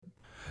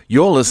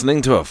You're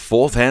listening to a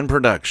Fourth Hand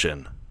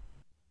production.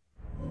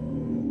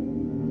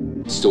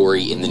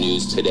 Story in the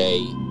news today.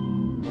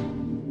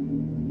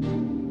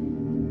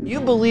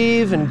 You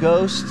believe in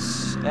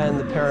ghosts and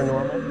the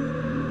paranormal?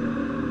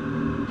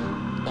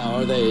 Now,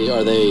 are they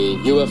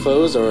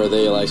UFOs, or are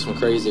they like some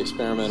crazy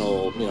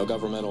experimental,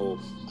 governmental?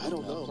 I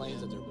don't know.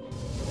 Planes that they're building?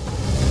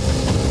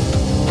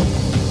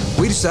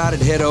 We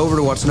decided to head over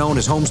to what's known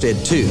as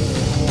Homestead 2.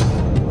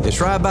 It's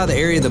right by the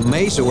area of the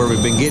mesa where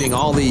we've been getting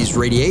all these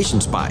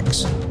radiation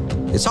spikes.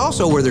 It's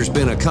also where there's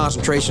been a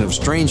concentration of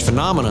strange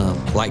phenomena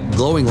like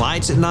glowing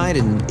lights at night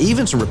and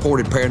even some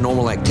reported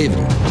paranormal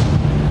activity.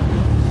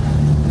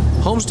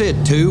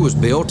 Homestead 2 was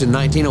built in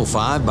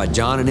 1905 by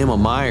John and Emma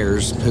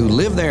Myers, who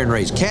lived there and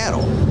raised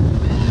cattle.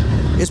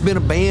 It's been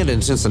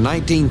abandoned since the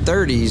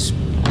 1930s,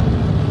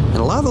 and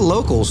a lot of the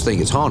locals think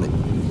it's haunted.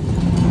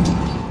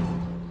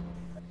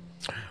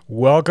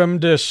 Welcome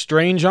to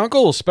Strange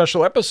Uncles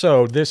special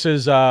episode. This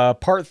is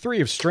part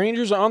 3 of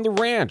Strangers on the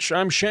Ranch.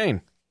 I'm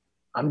Shane.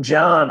 I'm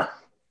John.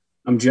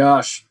 I'm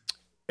Josh.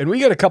 And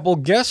we got a couple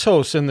guest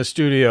hosts in the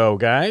studio,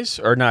 guys.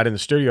 Or not in the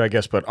studio, I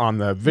guess, but on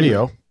the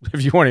video,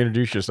 if you want to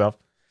introduce yourself.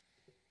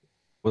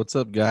 What's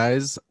up,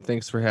 guys?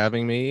 Thanks for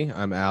having me.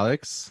 I'm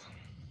Alex.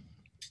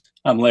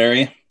 I'm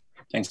Larry.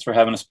 Thanks for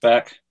having us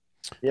back.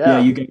 Yeah,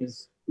 you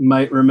guys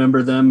might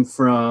remember them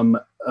from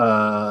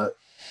our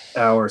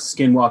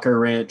Skinwalker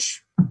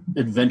Ranch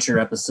adventure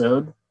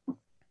episode.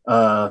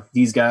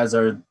 These guys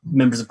are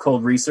members of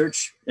Cold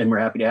Research, and we're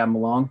happy to have them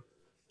along.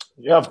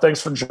 Yeah, thanks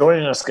for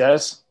joining us,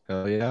 guys.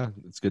 Hell yeah,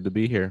 it's good to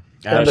be here.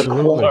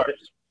 Absolutely.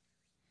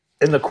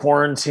 In the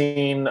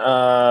quarantine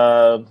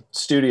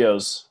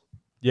studios.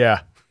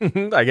 Yeah.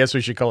 I guess we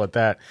should call it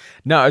that.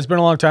 No, it's been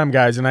a long time,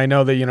 guys, and I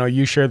know that,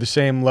 you share the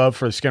same love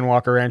for the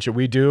Skinwalker Ranch that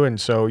we do,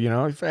 and so,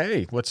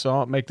 hey, let's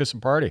all make this a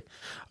party.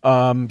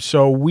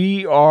 So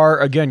we are,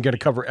 again, going to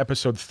cover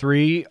episode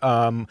 3.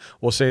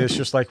 We'll say this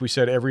just like we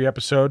said every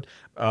episode.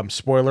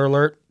 Spoiler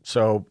alert.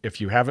 So if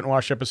you haven't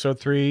watched episode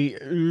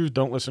 3,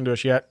 don't listen to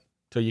us yet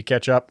till you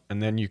catch up,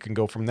 and then you can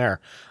go from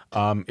there.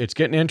 It's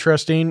getting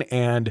interesting,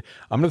 and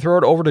I'm going to throw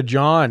it over to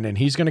John, and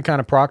he's going to kind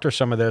of proctor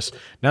some of this.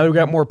 Now that we've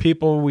got more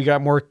people, we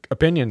got more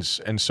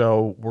opinions, and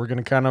so we're going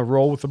to kind of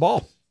roll with the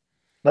ball.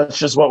 That's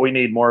just what we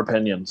need, more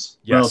opinions.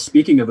 Yes. Well,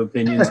 speaking of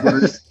opinions,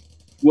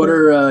 what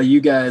are you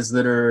guys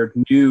that are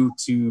new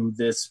to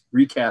this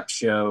recap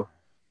show,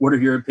 what are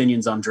your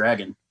opinions on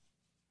Dragon?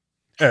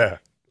 That's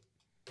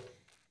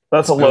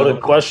a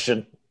loaded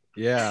question.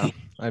 Yeah,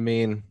 I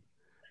mean,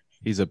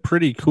 he's a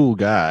pretty cool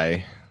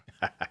guy.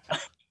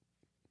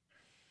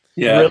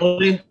 Yeah,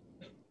 really?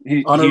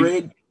 On a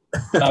raid?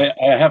 I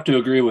have to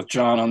agree with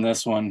John on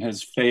this one.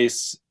 His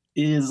face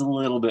is a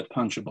little bit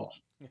punchable.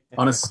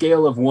 On a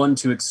scale of 1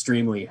 to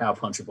extremely, how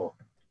punchable?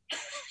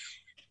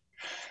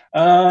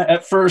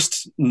 At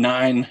first,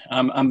 9.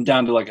 I'm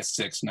down to like a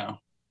 6 now.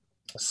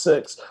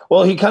 6.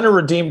 Well, he kind of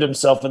redeemed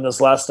himself in this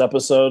last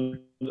episode.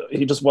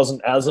 He just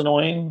wasn't as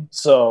annoying.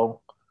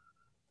 So,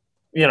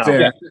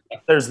 Fair.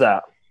 There's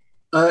that.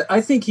 I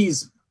think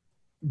he's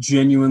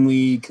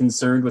genuinely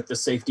concerned with the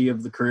safety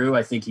of the crew.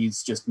 I think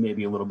he's just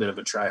maybe a little bit of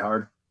a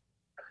tryhard.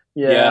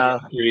 Yeah.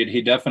 Agreed.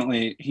 He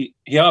definitely,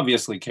 he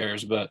obviously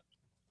cares, but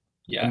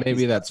yeah. And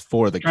maybe that's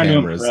for the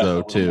cameras,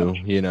 though, too,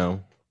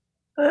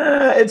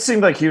 It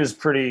seemed like he was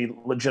pretty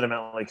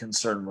legitimately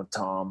concerned with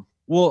Tom.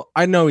 Well,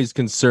 I know he's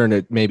concerned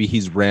that maybe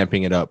he's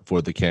ramping it up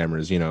for the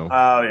cameras,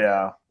 Oh,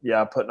 yeah.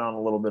 Yeah, putting on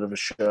a little bit of a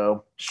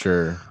show.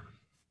 Sure.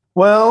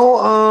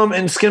 Well,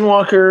 in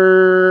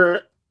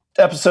Skinwalker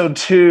episode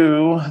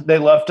 2, they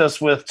left us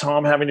with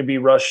Tom having to be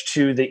rushed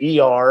to the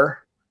ER.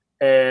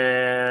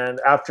 And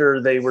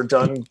after they were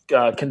done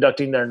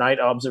conducting their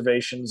night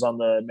observations on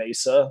the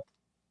mesa,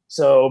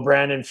 so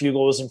Brandon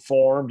Fugel was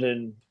informed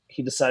and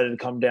he decided to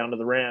come down to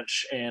the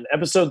ranch. And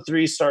episode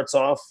 3 starts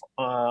off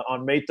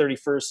on May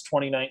 31st,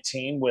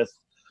 2019 with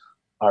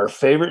our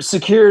favorite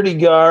security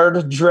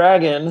guard,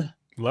 Dragon.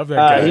 Love that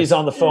guy. He's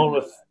on the phone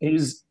with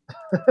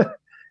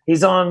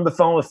he's on the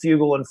phone with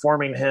Fugel,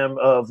 informing him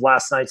of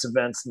last night's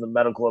events and the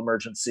medical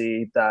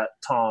emergency that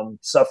Tom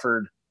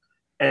suffered,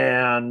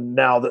 and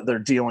now that they're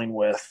dealing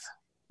with.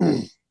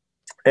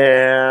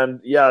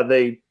 And yeah,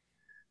 they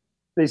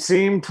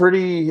seem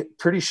pretty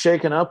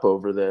shaken up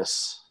over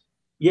this.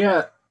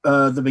 Yeah,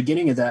 the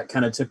beginning of that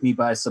kind of took me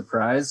by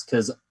surprise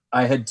because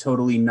I had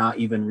totally not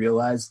even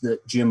realized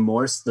that Jim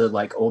Morse,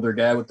 the older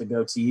guy with the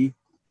goatee,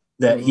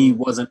 that he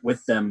wasn't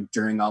with them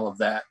during all of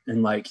that.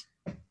 And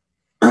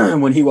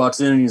when he walks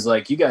in and he's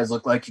like, "You guys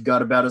look like you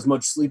got about as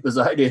much sleep as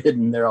I did,"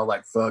 and they're all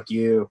like, "Fuck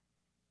you."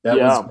 That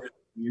was really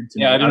weird to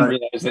me. I didn't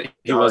realize that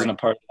he wasn't a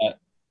part of that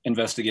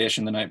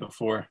investigation the night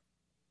before.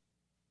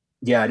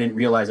 Yeah, I didn't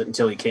realize it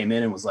until he came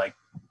in and was like,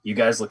 "You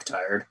guys look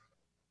tired."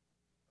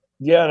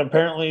 Yeah, and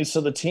apparently, so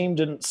the team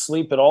didn't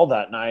sleep at all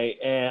that night,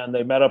 and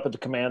they met up at the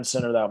command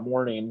center that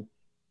morning,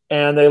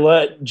 and they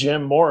let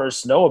Jim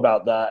Morris know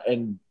about that,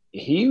 and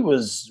he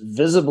was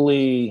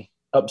visibly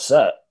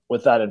upset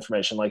with that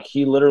information.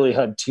 He literally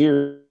had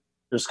tears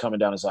coming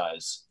down his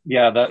eyes.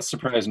 Yeah, that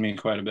surprised me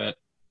quite a bit.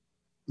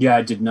 Yeah,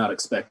 I did not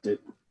expect it.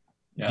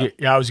 Yeah.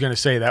 Yeah, I was going to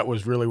say that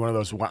was really one of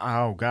those.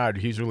 Oh God,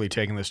 he's really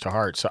taking this to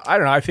heart. So I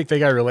don't know. I think they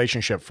got a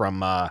relationship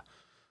from a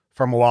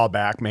while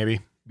back.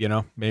 Maybe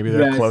maybe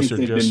they're Yeah, closer. I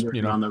think they've Just been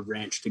working on the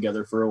ranch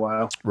together for a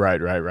while.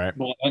 Right.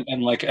 Well,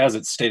 and like as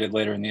it's stated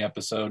later in the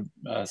episode,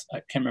 I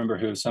can't remember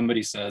who.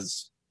 Somebody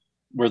says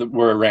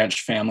we're a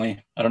ranch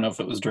family. I don't know if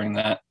it was during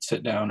that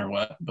sit down or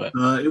what, but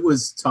It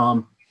was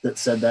Tom that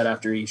said that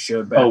after he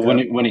showed back.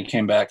 when he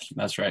came back,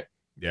 that's right.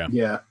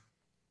 Yeah.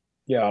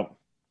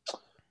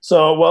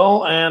 So,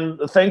 well, and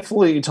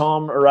thankfully,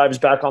 Tom arrives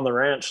back on the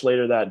ranch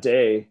later that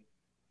day,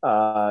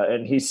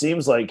 and he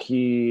seems like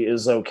he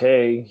is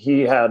okay.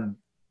 He got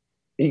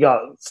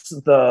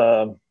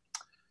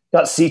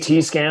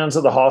CT scans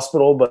at the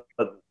hospital, but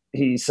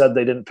he said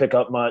they didn't pick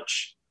up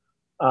much.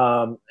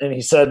 And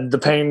he said the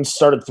pain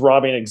started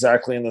throbbing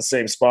exactly in the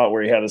same spot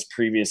where he had his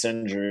previous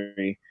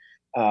injury.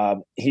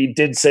 He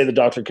did say the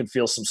doctor could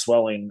feel some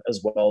swelling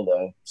as well,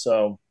 though.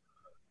 So,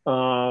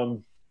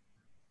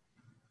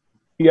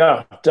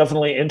 yeah,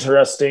 definitely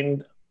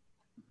interesting.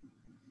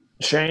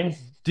 Shane,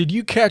 Did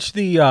you catch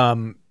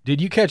Jim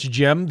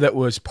that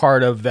was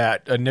part of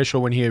that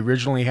initial when he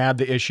originally had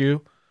the issue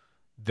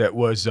that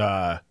was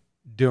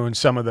doing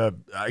some of the,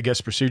 I guess,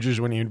 procedures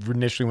when he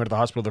initially went to the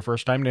hospital the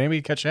first time? Did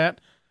anybody catch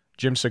that?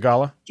 Jim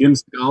Segala? Jim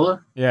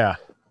Segala? Yeah.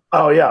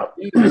 Oh, yeah.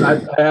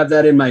 I have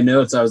that in my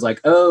notes. I was like,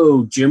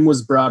 oh, Jim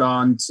was brought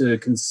on to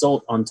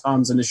consult on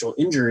Tom's initial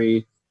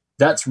injury.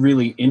 That's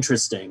really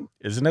interesting.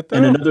 Isn't it, though?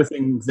 And another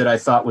thing that I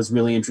thought was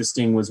really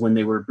interesting was when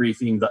they were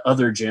briefing the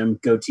other Jim,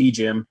 Goatee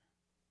Jim,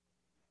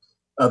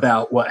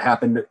 about what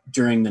happened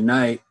during the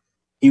night.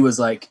 He was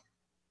like,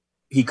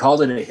 he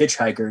called it a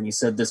hitchhiker, and he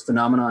said this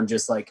phenomenon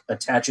just like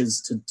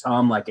attaches to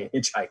Tom like a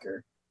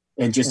hitchhiker.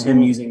 And just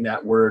him using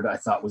that word, I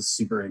thought was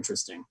super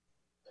interesting.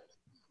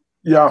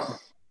 Yeah.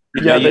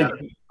 You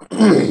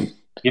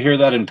hear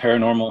that in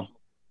paranormal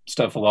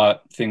stuff a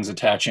lot, things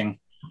attaching.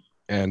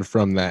 And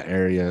from that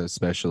area,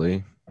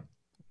 especially.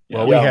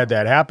 Well, we had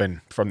that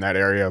happen from that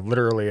area.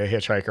 Literally a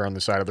hitchhiker on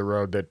the side of the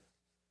road that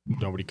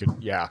nobody could.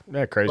 Yeah,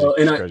 crazy. Well,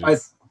 and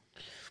crazy.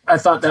 I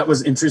thought that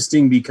was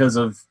interesting because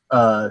of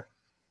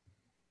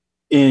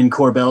in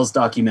Corbell's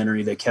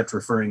documentary, they kept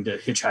referring to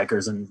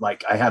hitchhikers, and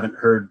like I haven't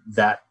heard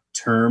that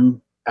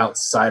term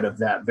outside of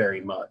that very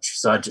much.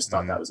 So I just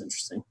thought that was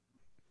interesting.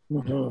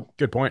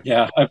 Good point.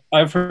 Yeah,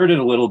 I've heard it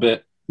a little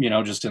bit,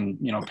 just in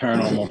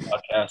paranormal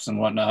podcasts and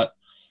whatnot.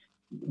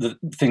 The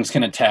things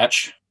can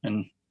attach,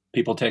 and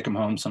people take them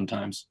home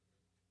sometimes.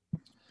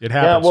 It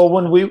happens. Yeah, well,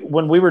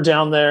 when we were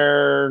down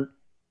there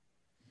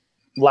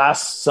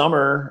last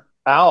summer,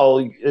 Al,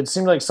 it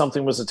seemed like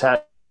something was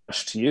attached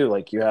to you.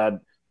 Like you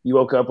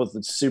woke up with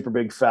a super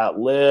big fat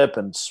lip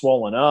and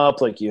swollen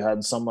up, like you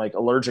had some like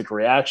allergic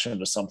reaction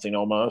to something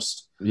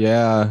almost.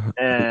 Yeah.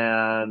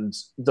 And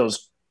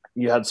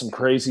you had some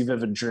crazy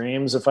vivid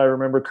dreams, if I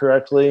remember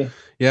correctly.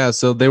 Yeah,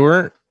 so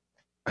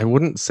I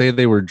wouldn't say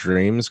they were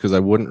dreams because I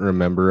wouldn't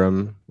remember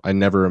them. I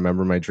never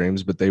remember my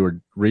dreams, but they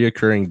were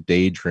reoccurring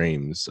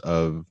daydreams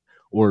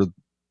or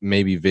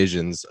maybe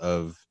visions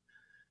of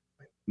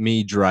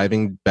me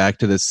driving back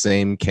to the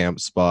same camp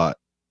spot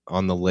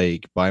on the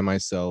lake by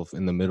myself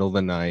in the middle of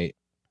the night,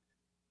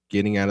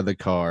 getting out of the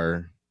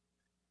car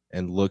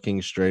and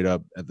looking straight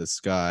up at the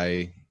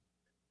sky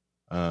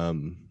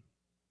in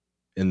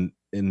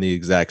the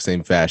exact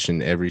same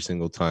fashion every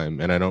single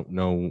time. And I don't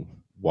know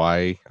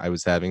why I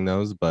was having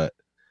those, but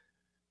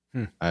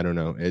I don't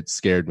know. It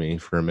scared me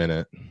for a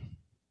minute.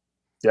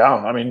 Yeah,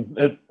 I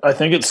mean, I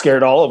think it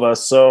scared all of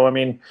us. So, I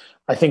mean,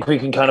 I think we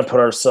can kind of put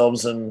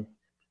ourselves in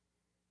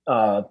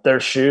their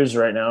shoes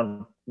right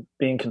now,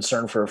 being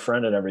concerned for a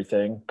friend and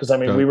everything. Because I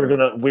mean, we were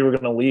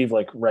gonna leave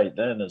like right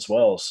then as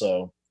well.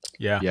 So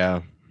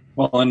yeah.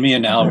 Well, and me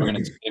and Al were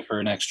gonna stay for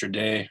an extra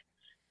day,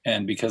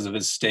 and because of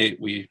his state,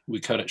 we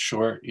cut it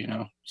short.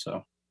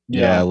 So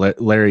yeah.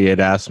 Larry had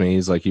asked me.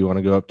 He's like, "You want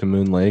to go up to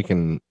Moon Lake?"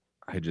 And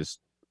I just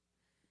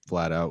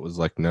flat out was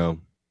like, "No,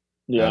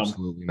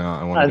 absolutely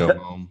not. I want to go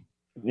home."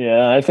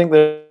 Yeah, I think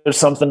there's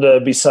something to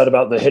be said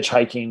about the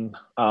hitchhiking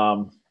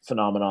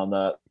phenomenon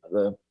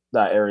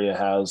that area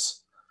has.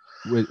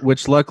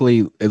 Which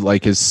luckily,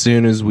 like as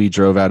soon as we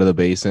drove out of the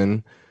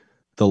basin,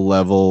 the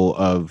level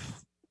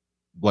of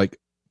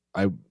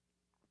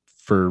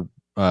for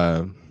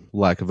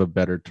lack of a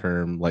better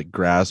term, like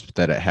grasp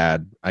that it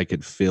had, I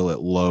could feel it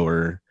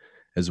lower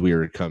as we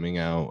were coming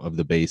out of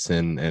the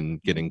basin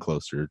and getting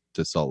closer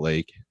to Salt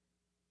Lake.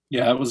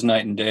 Yeah, it was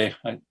night and day.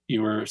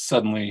 You were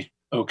suddenly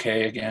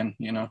okay again,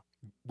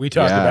 We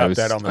talked about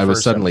that on the first I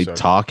was suddenly episode.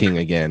 talking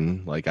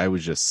again. Like I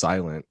was just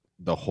silent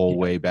the whole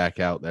way back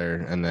out there,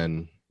 and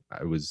then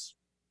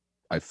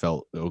I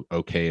felt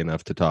okay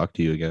enough to talk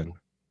to you again.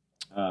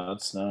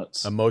 That's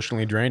nuts.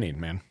 Emotionally draining,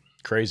 man.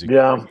 Crazy.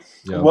 Yeah.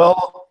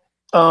 Well,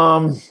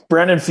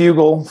 Brandon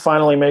Fugel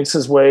finally makes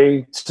his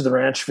way to the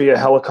ranch via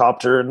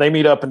helicopter, and they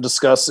meet up and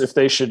discuss if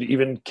they should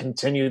even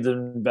continue the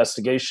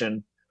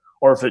investigation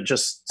or if it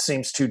just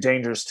seems too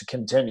dangerous to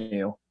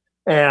continue.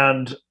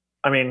 And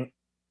I mean,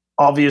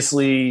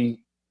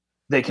 obviously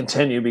they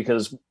continue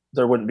because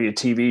there wouldn't be a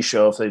TV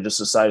show if they just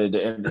decided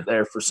to end it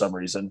there for some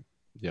reason.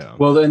 Yeah.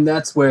 Well, then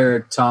that's where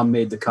Tom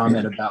made the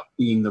comment about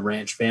being the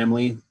ranch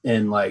family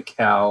and like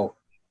how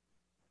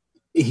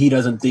he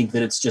doesn't think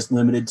that it's just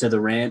limited to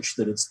the ranch,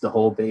 that it's the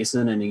whole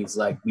basin. And he's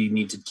like, we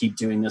need to keep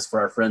doing this for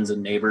our friends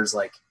and neighbors.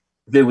 Like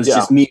if it was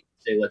just me,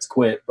 I'd say let's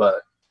quit.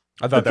 But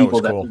I thought the that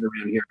people was cool. that live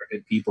around here are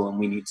good people and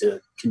we need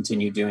to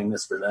continue doing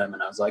this for them.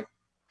 And I was like,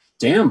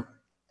 damn.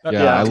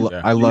 Yeah,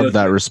 I love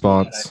that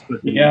response.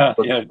 Yeah,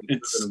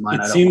 it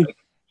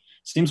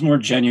seems more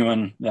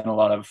genuine than a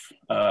lot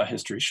of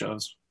history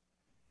shows.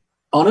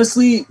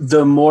 Honestly,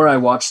 the more I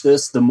watch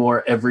this, the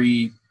more I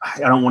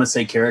don't want to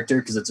say character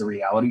because it's a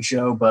reality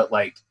show, but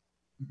like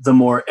the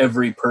more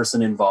every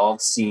person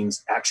involved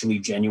seems actually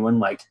genuine.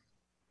 Like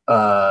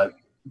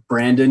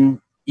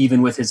Brandon,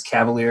 even with his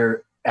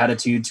cavalier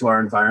attitude to our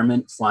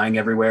environment, flying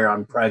everywhere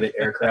on private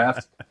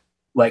aircraft,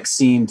 like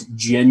seemed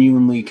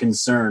genuinely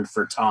concerned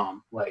for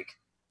Tom,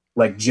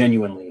 like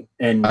genuinely.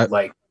 And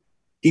like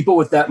people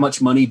with that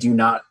much money do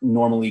not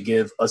normally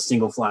give a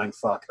single flying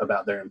fuck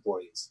about their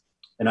employees.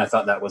 And I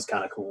thought that was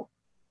kind of cool.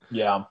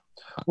 Yeah.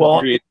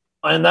 Well,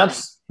 and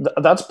that's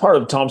part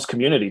of Tom's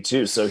community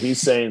too. So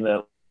he's saying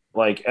that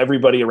like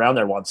everybody around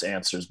there wants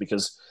answers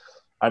because,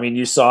 I mean,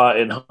 you saw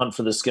in Hunt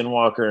for the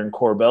Skinwalker and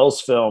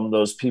Corbell's film,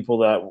 those people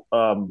that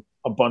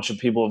a bunch of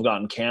people have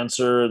gotten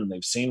cancer and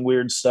they've seen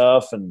weird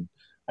stuff. And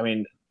I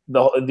mean,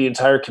 the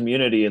entire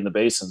community in the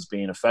basin's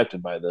being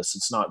affected by this.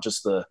 It's not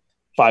just the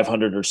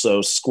 500 or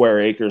so square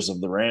acres of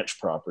the ranch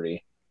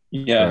property.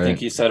 Yeah, right. I think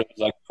he said it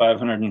was like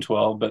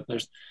 512, but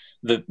there's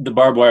the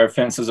barbed wire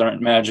fences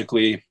aren't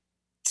magically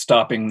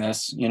stopping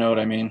this. You know what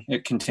I mean?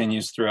 It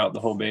continues throughout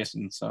the whole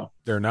basin. So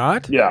they're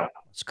not? Yeah.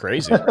 It's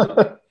crazy.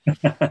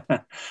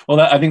 Well,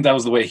 I think that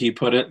was the way he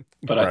put it,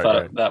 but I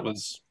thought that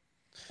was,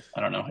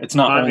 I don't know. It's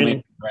not only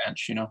a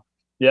ranch, you know?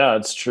 Yeah,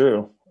 it's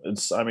true.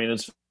 It's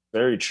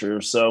very true.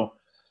 So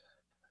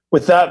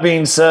with that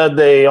being said,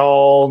 they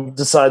all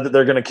decide that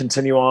they're going to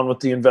continue on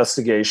with the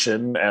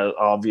investigation. As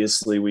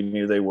obviously we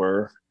knew they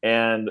were.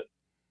 And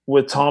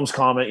with Tom's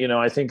comment, you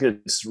know, I think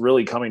it's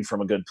really coming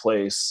from a good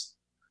place.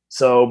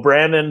 So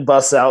Brandon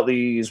busts out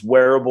these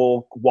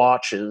wearable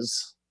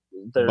watches.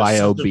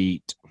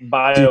 BioBeat,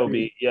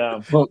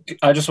 yeah. Well,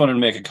 I just wanted to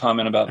make a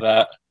comment about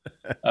that.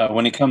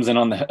 When he comes in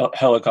on the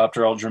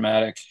helicopter, all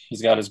dramatic,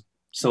 he's got his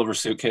silver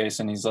suitcase,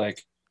 and he's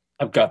like,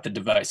 "I've got the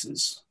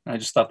devices." I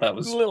just thought that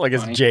was like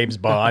funny. it's James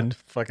Bond.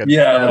 Fucking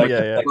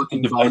yeah.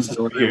 Fucking devices.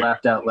 He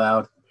laughed out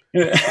loud.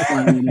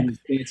 Flying in his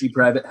fancy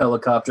private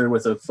helicopter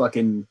with a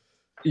fucking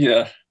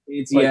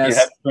fancy like ass. You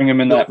have to bring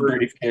him in that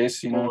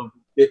briefcase, you know,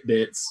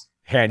 Fitbits.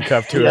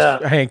 Handcuffed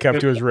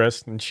to his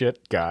wrist and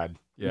shit. God.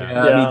 Yeah.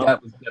 I mean,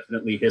 that was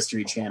definitely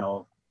History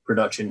Channel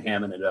production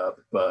hamming it up.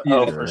 But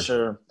for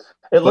sure.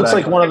 It looks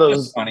like one of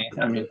those. Funny.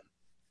 I mean,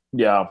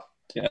 yeah.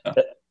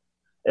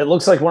 It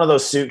looks like one of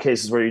those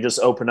suitcases where you just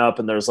open up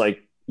and there's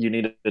like you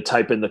need to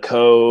type in the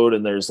code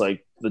and there's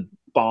like the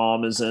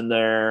bomb is in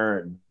there.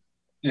 And...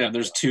 yeah,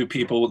 there's two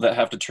people that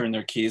have to turn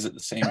their keys at the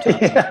same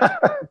time.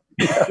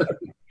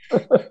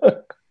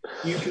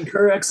 You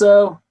concur,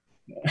 XO?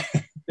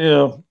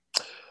 Yeah.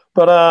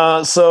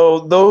 But so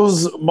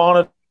those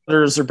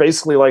monitors are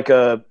basically like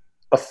a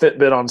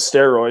Fitbit on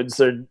steroids.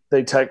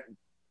 They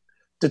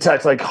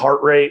detect like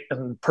heart rate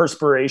and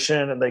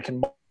perspiration, and they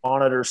can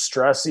monitor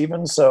stress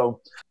even. So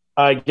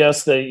I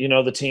guess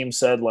the team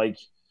said like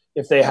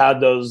if they had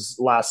those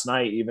last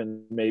night,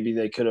 even maybe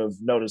they could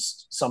have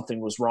noticed something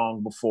was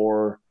wrong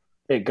before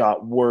it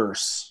got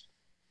worse.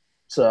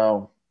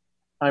 So,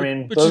 I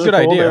mean, which those is a good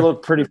are cool. idea. They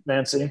look pretty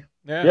fancy.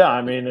 Yeah,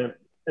 I mean, it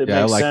makes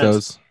I like sense.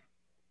 those.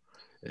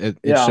 It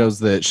shows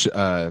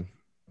that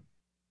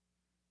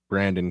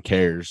Brandon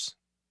cares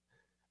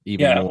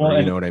even more. Well,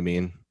 you know what I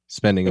mean?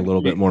 Spending a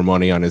little bit more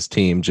money on his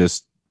team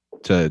just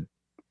to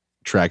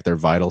track their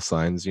vital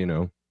signs, you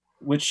know.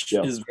 Which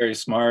is very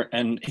smart.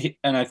 And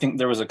I think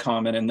there was a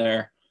comment in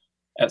there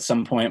at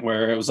some point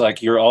where it was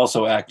like, you're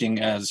also acting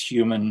as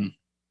human,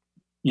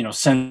 you know,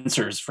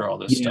 sensors for all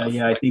this stuff.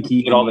 Yeah, like, I think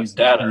he get all this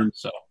data.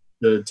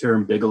 The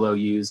term Bigelow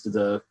used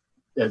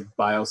as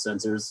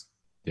biosensors.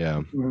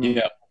 Yeah.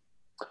 Yeah.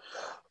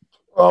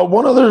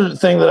 One other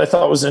thing that I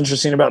thought was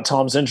interesting about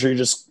Tom's injury,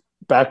 just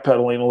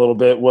backpedaling a little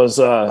bit, was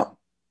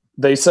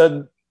they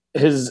said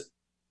his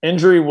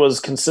injury was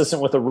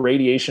consistent with a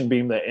radiation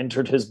beam that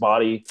entered his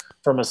body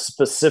from a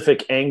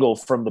specific angle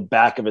from the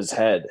back of his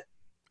head.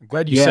 I'm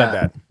glad you said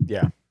that.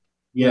 Yeah.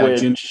 Yeah,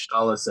 Jim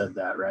Shala said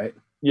that, right?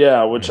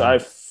 Yeah, which I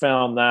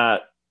found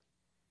that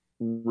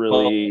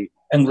really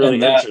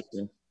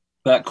interesting.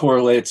 That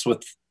correlates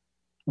with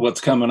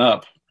what's coming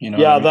up. You know,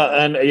 yeah,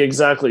 and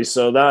exactly.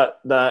 So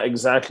that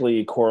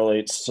exactly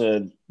correlates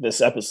to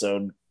this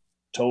episode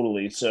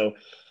totally. So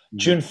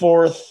June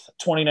 4th,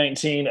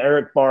 2019,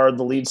 Eric Bard,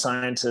 the lead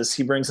scientist,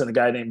 he brings in a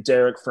guy named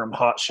Derek from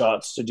Hot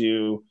Shots to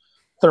do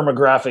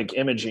thermographic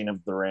imaging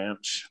of the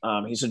ranch.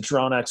 He's a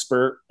drone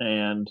expert,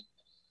 and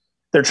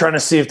they're trying to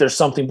see if there's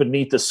something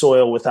beneath the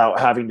soil without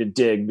having to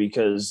dig,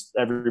 because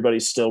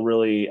everybody's still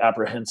really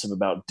apprehensive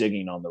about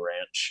digging on the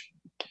ranch.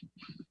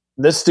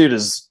 This dude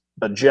is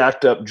a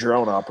jacked up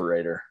drone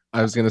operator.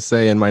 I was gonna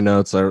say in my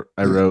notes, I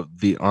wrote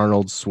the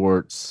Arnold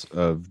Schwartz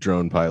of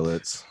drone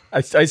pilots.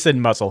 I said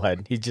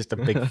musclehead. He's just a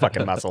big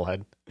fucking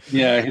musclehead.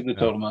 Yeah, he's a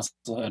total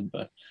musclehead.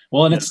 But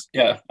well, and it's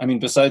I mean,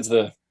 besides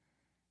they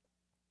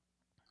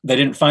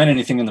didn't find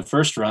anything in the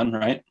first run,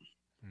 right?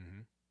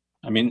 Mm-hmm.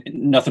 I mean,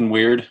 nothing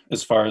weird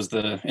as far as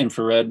the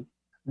infrared.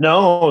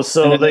 No,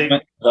 so they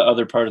went to the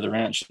other part of the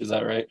ranch. Is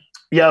that right?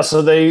 Yeah,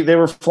 so they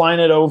were flying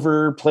it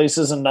over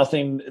places and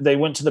nothing. They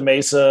went to the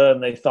mesa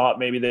and they thought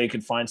maybe they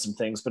could find some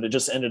things, but it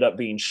just ended up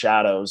being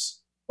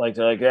shadows. Like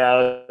they're like,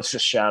 yeah, it's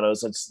just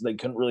shadows. They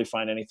couldn't really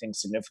find anything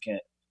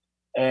significant,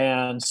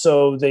 and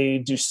so they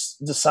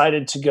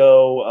decided to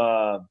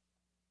go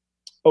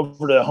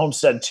over to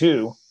Homestead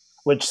 2,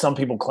 which some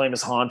people claim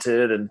is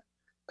haunted, and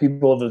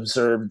people have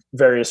observed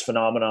various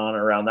phenomenon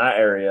around that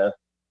area.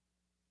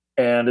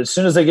 And as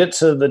soon as they get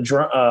to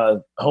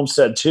the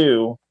Homestead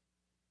 2,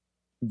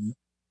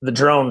 the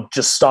drone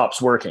just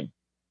stops working.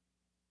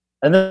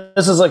 And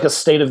this is like a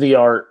state of the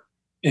art.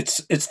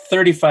 It's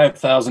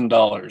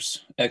 $35,000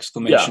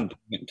 exclamation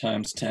point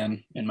times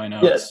 10 in my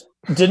notes.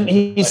 Yeah. Didn't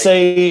he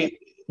say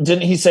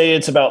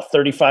it's about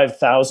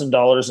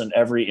 $35,000 in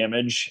every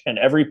image, and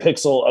every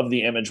pixel of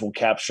the image will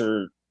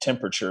capture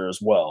temperature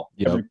as well.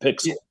 Yep. Every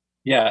pixel.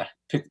 Yeah.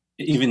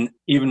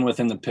 Even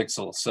within the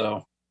pixel.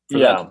 So for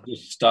that to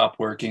just stop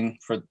working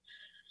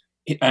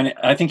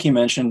I think he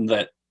mentioned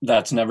that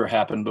that's never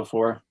happened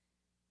before.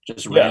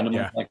 Just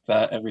randomly like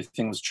that,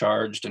 everything was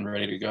charged and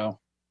ready to go.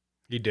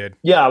 He did.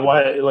 Yeah,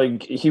 why?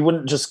 Like he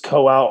wouldn't just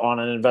go out on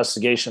an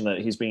investigation that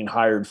he's being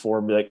hired for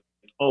and be like,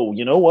 "Oh,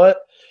 you know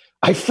what?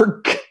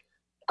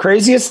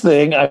 Craziest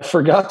thing, I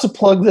forgot to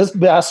plug this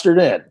bastard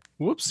in.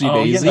 Whoopsie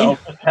daisy!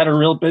 Had a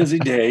real busy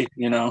day.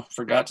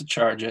 Forgot to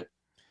charge it."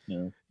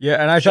 Yeah,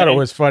 and I thought it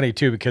was funny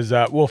too because,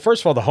 well,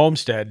 first of all, the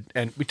homestead,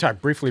 and we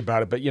talked briefly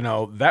about it, but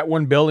that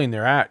one building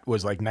they're at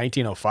was like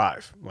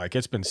 1905. Like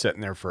it's been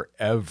sitting there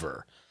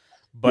forever.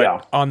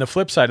 But on the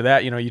flip side of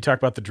that, you talk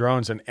about the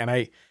drones, and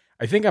I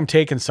think I'm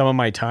taking some of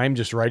my time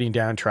just writing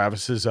down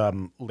Travis's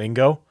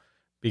lingo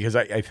because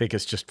I think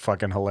it's just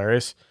fucking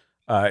hilarious.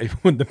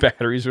 When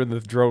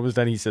the drone was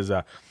done, he says,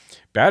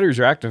 batteries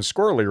are acting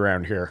squirrely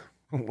around here.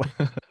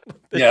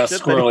 Yeah,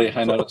 squirrely.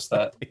 I noticed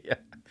that. Yeah.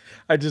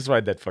 I just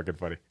find that fucking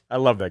funny. I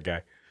love that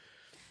guy.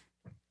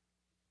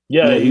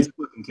 Yeah, he's a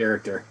fucking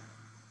character.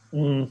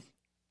 Mm.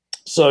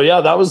 So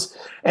that was,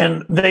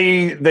 and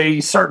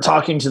they start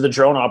talking to the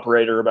drone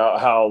operator about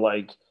how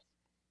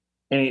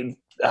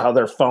how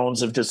their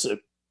phones have just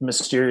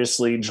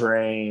mysteriously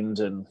drained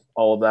and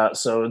all of that.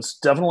 So it's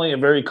definitely a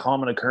very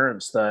common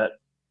occurrence that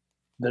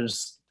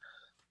there's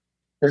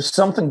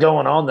something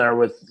going on there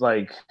with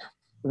like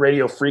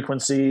radio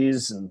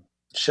frequencies and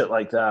shit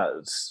like that.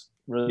 It's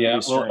really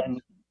strange. Well,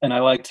 and I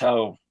liked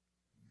how,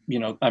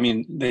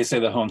 they say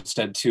the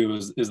Homestead 2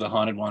 is the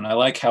haunted one. I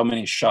like how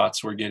many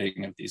shots we're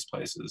getting of these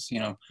places.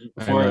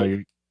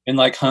 Before in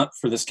like Hunt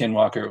for the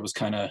Skinwalker, it was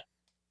kind of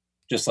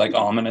just like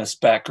ominous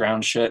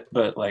background shit,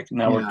 but like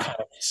now we're kind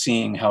of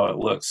seeing how it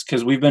looks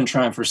because we've been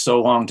trying for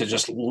so long to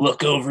just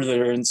look over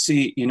there and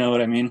see. You know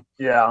what I mean?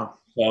 Yeah.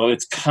 So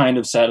it's kind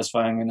of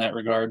satisfying in that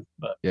regard.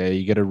 But yeah,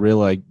 you get a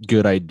real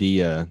good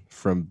idea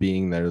from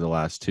being there the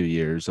last 2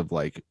 years of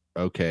like,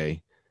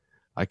 okay,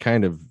 I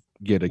kind of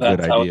get a good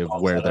idea of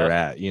where they're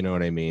at. You know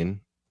what I mean?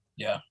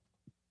 Yeah.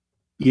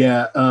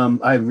 Yeah.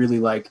 I really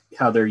like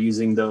how they're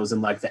using those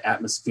in like the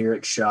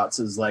atmospheric shots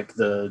as like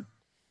the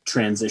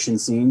transition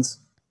scenes.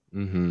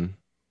 Mm-hmm.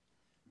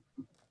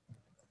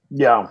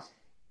 Yeah.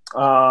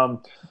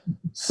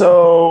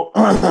 So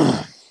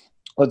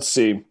let's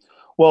see.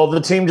 Well,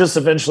 the team just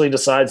eventually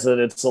decides that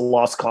it's a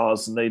lost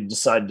cause and they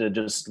decide to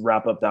just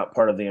wrap up that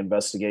part of the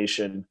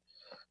investigation.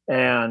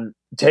 And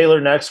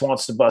Taylor next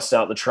wants to bust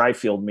out the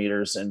tri-field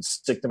meters and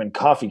stick them in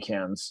coffee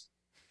cans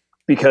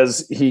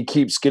because he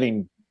keeps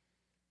getting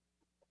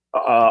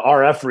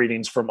RF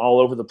readings from all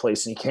over the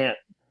place and he can't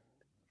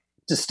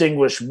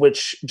distinguish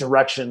which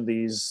direction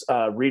these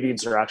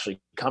readings are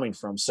actually coming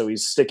from. So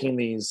he's sticking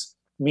these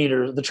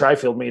meters, the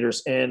tri-field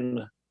meters,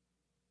 in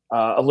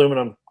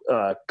aluminum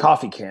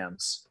coffee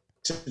cans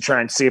to try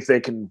and see if they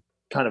can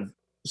kind of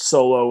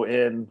solo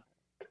in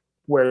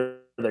where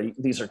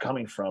these are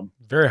coming from.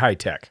 Very high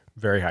tech.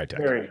 Very high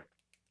tech.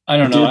 I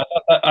don't know.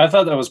 I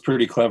thought that was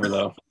pretty clever,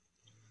 though.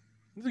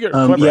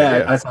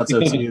 I thought so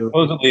too.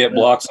 Supposedly, it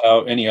blocks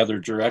out any other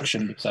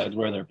direction besides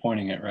where they're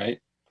pointing it, right?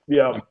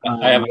 Yeah.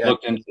 I haven't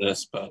looked into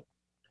this, but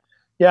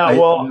I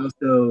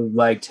also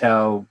liked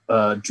how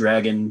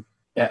Dragon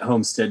at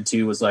Homestead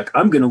 2 was like,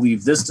 "I'm going to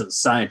leave this to the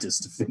scientists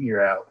to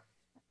figure out."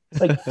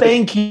 Like,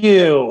 thank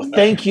you,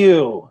 thanks,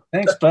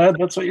 bud.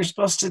 That's what you're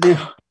supposed to do.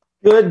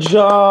 Good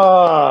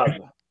job.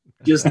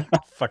 Just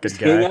fucking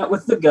hang out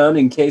with the gun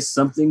in case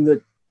something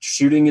that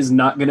shooting is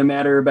not going to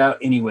matter about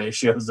anyway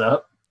shows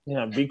up.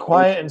 Yeah, be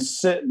quiet and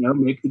sit.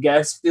 Make the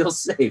guys feel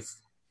safe.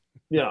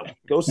 Yeah,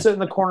 go sit in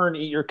the corner and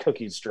eat your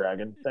cookies,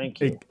 Dragon. Thank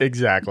you.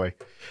 Exactly.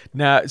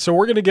 Now, so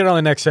we're going to get on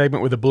the next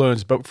segment with the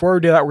balloons, but before we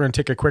do that, we're going to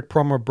take a quick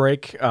promo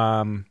break.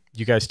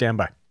 You guys stand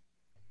by.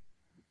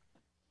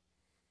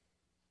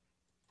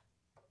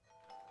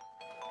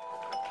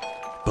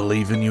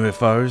 Believe in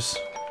UFOs?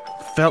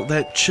 Felt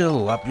that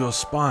chill up your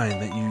spine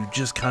that you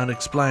just can't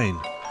explain?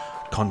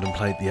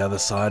 Contemplate the other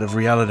side of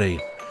reality?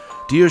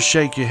 Do you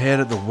shake your head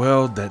at the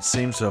world that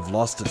seems to have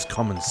lost its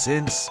common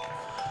sense?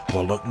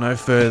 Well, look no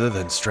further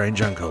than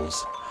Strange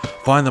Uncles.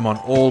 Find them on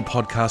all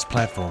podcast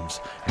platforms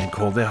and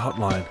call their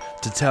hotline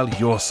to tell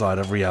your side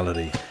of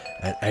reality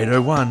at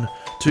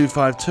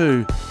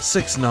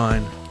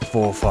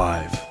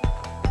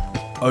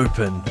 801-252-6945.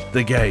 Open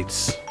the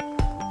gates.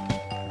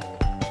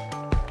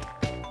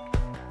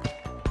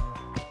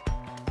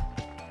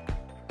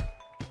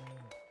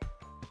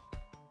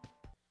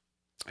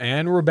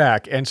 And we're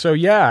back. And so,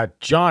 yeah,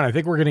 John, I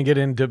think we're going to get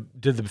into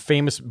the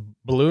famous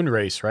balloon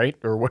race, right?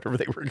 Or whatever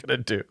they were going to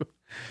do.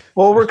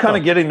 Well, we're kind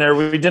of getting there.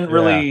 We didn't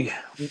really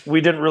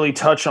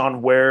touch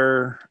on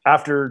where,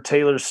 after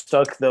Taylor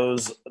stuck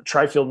those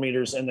tri-field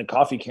meters in the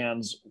coffee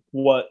cans,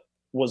 what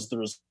was the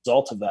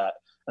result of that?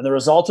 And the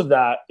result of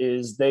that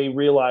is they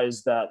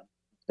realized that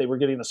they were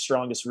getting the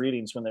strongest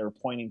readings when they were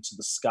pointing to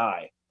the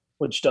sky,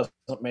 which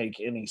doesn't make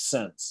any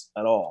sense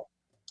at all.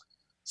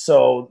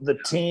 So the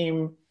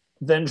team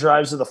then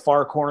drives to the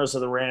far corners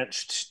of the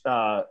ranch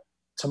to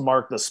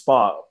mark the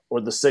spot or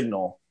the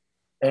signal.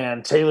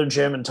 And Taylor,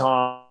 Jim, and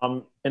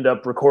Tom end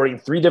up recording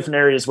 3 different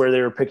areas where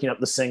they were picking up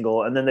the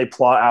signal, and then they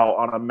plot out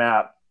on a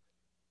map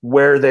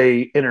where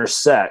they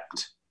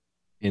intersect.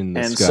 In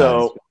the and skies.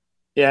 So,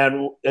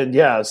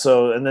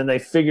 and then they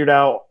figured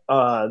out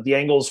the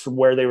angles from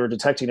where they were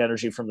detecting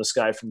energy from the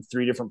sky from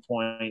 3 different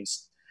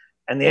points.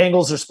 And the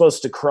angles are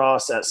supposed to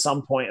cross at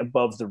some point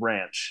above the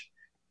ranch.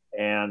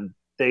 And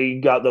they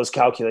got those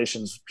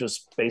calculations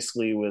just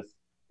basically with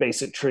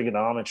basic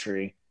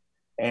trigonometry.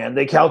 And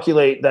they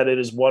calculate that it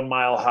is 1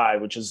 mile high,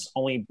 which is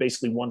only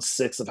basically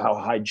 1/6 of how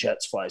high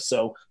jets fly.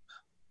 So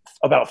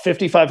about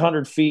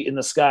 5,500 feet in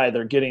the sky,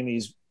 they're getting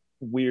these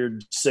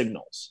weird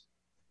signals.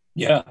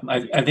 Yeah,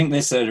 I think they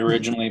said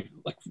originally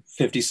like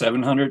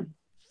 5,700.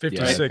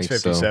 56, right?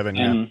 57,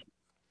 So. yeah. And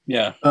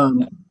yeah,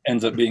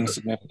 ends up being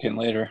significant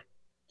later.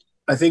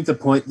 I think the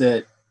point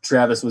that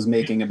Travis was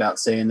making about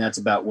saying that's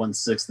about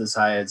 1/6 as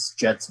high as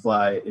jets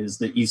fly is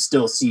that you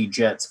still see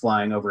jets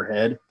flying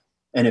overhead.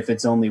 And if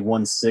it's only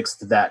 1/6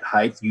 that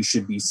height, you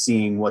should be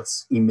seeing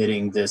what's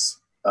emitting this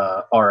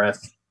RF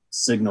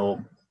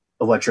signal,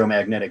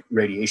 electromagnetic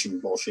radiation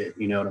bullshit.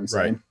 You know what I'm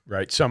saying?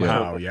 Right.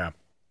 Somehow, yeah.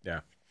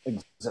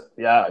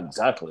 Yeah,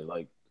 exactly.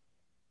 Like,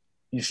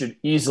 you should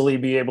easily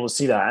be able to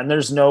see that. And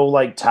there's no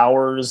like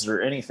towers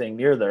or anything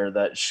near there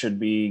that should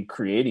be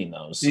creating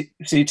those.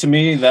 See, to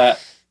me,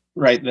 that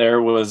right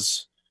there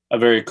was a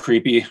very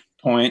creepy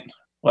point.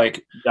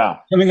 Like,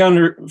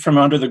 coming from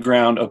under the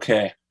ground,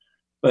 okay,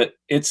 but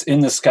it's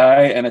in the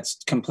sky and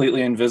it's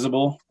completely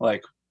invisible.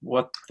 Like,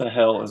 what the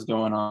hell is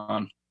going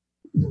on?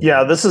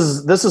 Yeah, this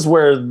is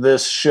where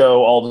this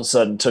show all of a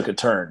sudden took a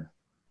turn.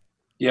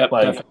 Yep.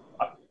 Like, definitely.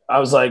 I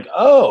was like,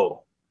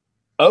 oh,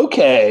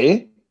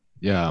 okay.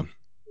 Yeah.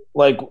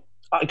 Like,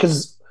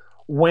 because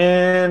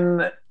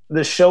when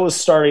the show was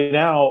starting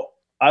out,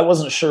 I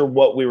wasn't sure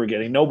what we were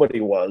getting. Nobody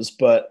was,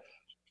 but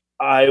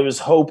I was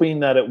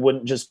hoping that it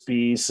wouldn't just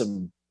be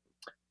some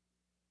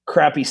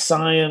crappy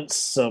science,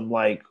 some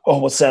like, oh,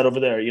 what's that over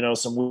there? You know,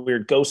 some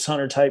weird ghost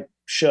hunter type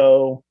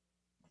show.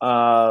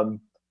 But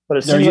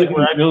it seems like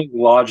we're really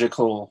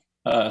logical,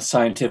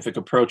 scientific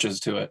approaches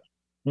to it,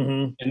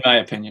 in my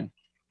opinion.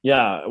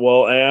 Yeah,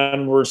 well,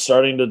 and we're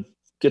starting to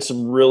get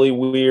some really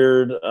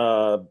weird.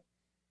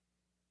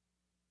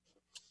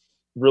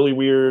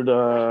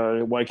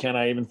 Why can't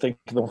I even think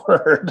of the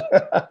word?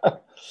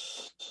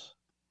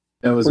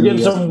 We're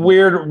getting some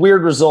weird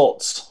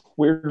results.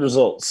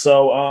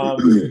 So,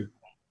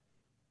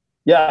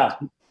 yeah,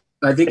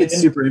 I think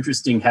it's super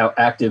interesting how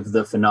active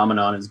the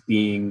phenomenon is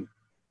being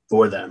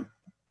for them.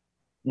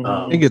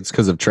 I think it's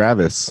because of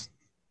Travis.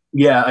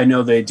 Yeah, I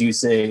know they do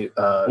say,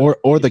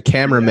 or the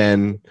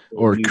cameramen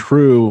or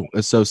crew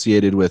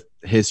associated with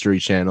History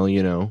Channel.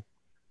 You know.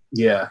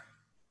 Yeah,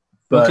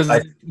 but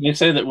they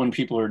say that when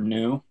people are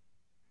new,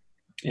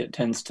 it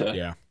tends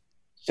to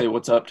say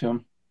what's up to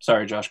them.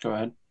 Sorry, Josh, go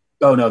ahead.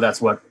 Oh no, that's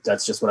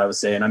just what I was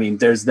saying. I mean,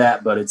 there's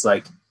that, but it's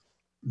like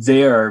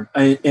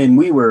and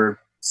we were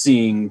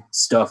seeing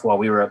stuff while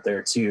we were up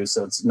there too.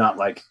 So it's not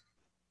like,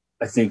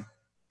 I think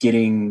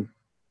getting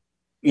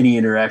any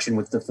interaction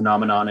with the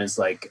phenomenon is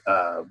like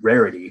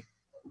rarity,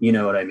 you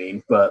know what I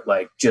mean? But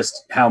like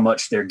just how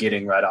much they're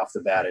getting right off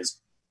the bat is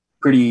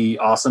pretty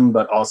awesome.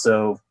 But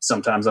also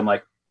sometimes I'm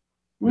like,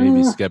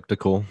 maybe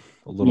skeptical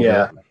a little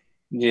bit.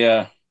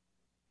 Yeah.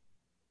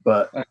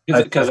 But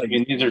because I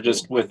mean, these are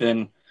just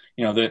within,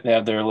 you know, they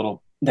have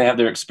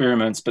their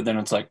experiments, but then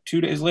it's like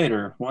 2 days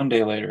later, 1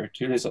 day later,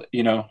 2 days,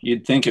 you know,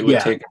 you'd think it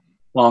would take a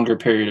longer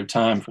period of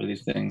time for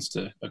these things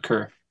to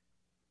occur.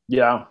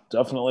 Yeah,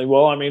 definitely.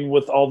 Well, I mean,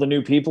 with all the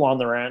new people on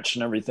the ranch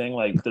and everything,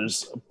 like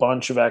there's a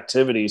bunch of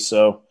activity.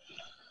 So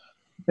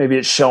maybe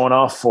it's showing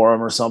off for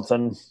them or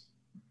something.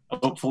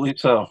 Hopefully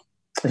so.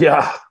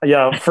 Yeah.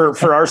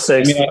 For our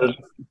sakes,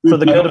 for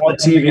the good of the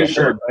TV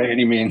show. By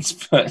any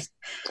means, but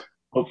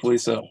hopefully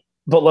so.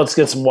 But let's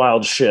get some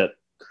wild shit.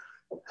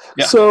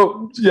 Yeah.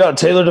 So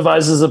Taylor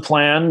devises a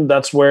plan.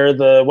 That's where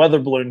the weather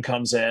balloon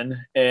comes in,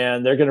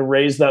 and they're going to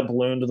raise that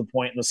balloon to the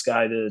point in the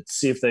sky to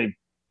see if they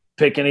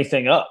pick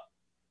anything up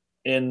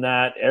in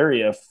that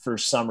area for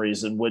some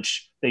reason,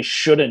 which they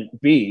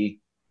shouldn't be.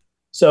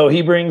 So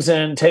he brings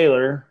in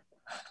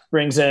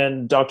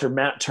Dr.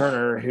 Matt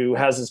Turner, who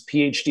has his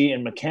PhD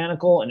in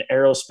mechanical and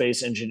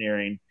aerospace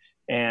engineering,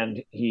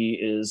 and he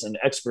is an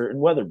expert in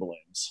weather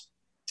balloons.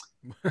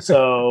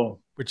 So,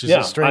 which is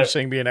a strange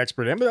thing being an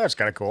expert in, but that's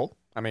kind of cool.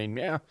 I mean,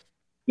 yeah.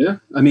 Yeah,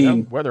 I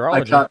mean,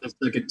 weatherology. I caught the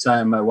second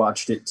time I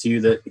watched it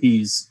too that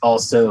he's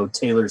also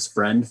Taylor's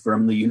friend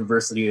from the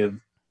University of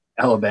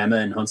Alabama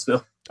in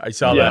Huntsville. I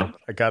saw that.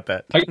 I got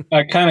that.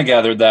 I kind of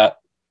gathered that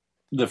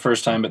the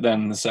first time, but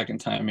then the second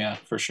time, yeah,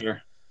 for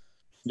sure.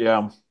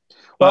 Yeah.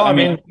 Well, I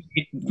mean,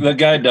 the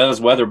guy does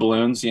weather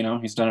balloons. You know,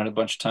 he's done it a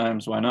bunch of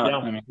times. Why not? Yeah,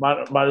 I mean,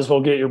 might as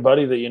well get your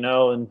buddy that you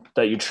know and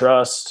that you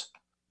trust.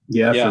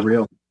 Yeah, for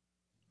real.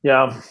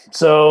 Yeah.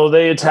 So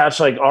they attach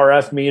like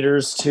RF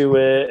meters to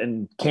it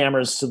and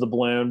cameras to the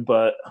balloon,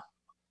 but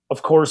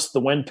of course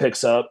the wind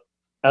picks up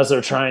as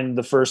they're trying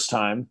the first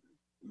time.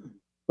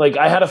 Like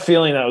I had a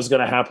feeling that was going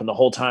to happen the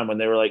whole time when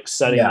they were like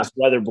setting this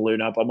weather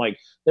balloon up. I'm like,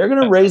 they're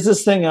going to raise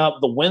this thing up.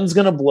 The wind's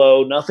going to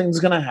blow. Nothing's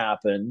going to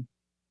happen.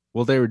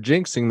 Well, they were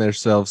jinxing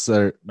themselves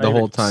the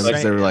whole time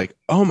because they were like,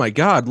 "Oh my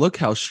God, look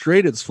how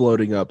straight it's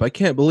floating up! I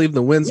can't believe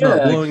the wind's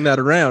not blowing that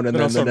around." And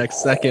then the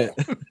next second,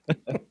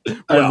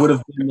 I would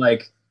have been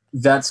like,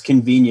 "That's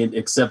convenient,"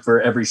 except for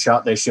every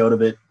shot they showed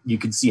of it, you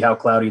could see how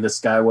cloudy the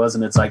sky was,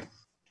 and it's like,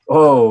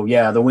 "Oh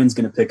yeah, the wind's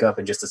gonna pick up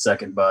in just a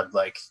second, bud."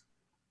 Like,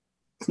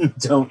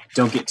 don't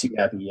get too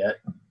happy yet.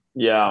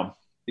 Yeah.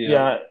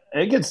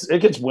 It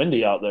gets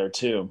windy out there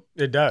too.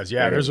 It does.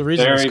 Yeah, there's a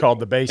reason it's called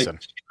the basin.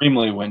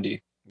 Extremely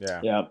windy.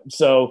 Yeah.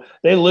 So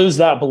they lose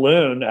that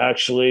balloon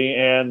actually,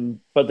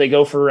 but they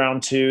go for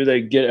round 2.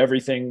 They get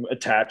everything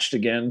attached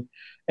again,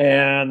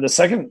 and the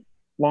second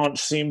launch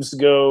seems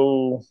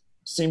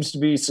to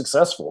be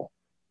successful.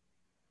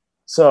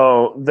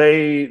 So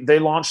they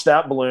launch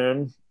that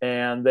balloon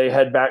and they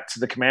head back to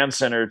the command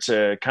center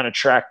to kind of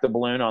track the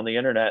balloon on the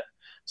internet.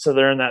 So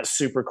they're in that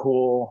super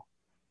cool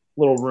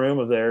little room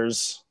of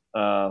theirs,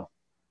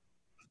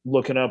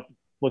 looking up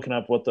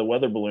what the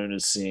weather balloon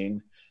is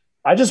seeing.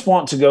 I just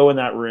want to go in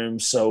that room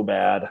so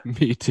bad.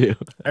 Me too.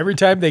 Every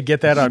time they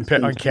get that on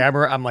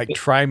camera, I'm like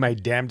trying my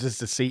damnedest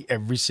to see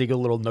every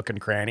single little nook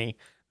and cranny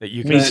that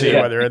you can see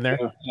while they're in there.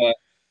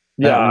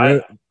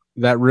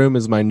 That room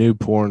is my new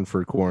porn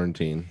for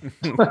quarantine.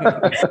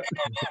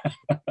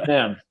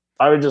 Man,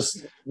 I would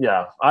just,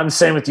 I'm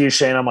same with you,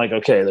 Shane. I'm like,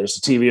 okay, there's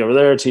a TV over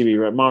there,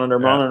 TV,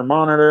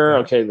 monitor.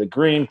 Okay, the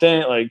green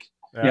thing, like.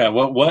 Yeah,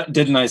 what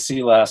didn't I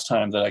see last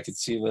time that I could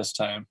see this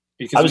time?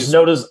 Because I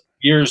was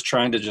years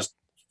trying to just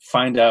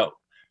find out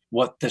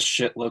what this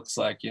shit looks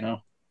like, you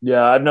know?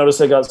 Yeah, I've noticed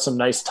they got some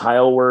nice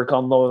tile work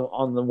on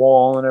the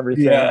wall and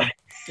everything. Yeah.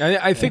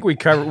 I think we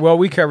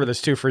cover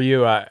this too for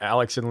you,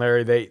 Alex and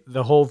Larry.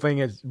 The whole thing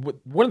is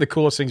one of the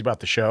coolest things about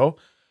the show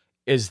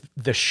is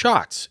the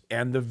shots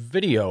and the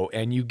video,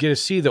 and you get to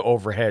see the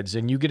overheads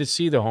and you get to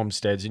see the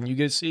homesteads and you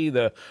get to see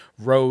the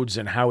roads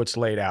and how it's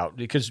laid out,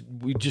 because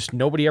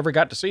nobody ever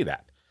got to see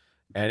that.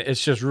 And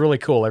it's just really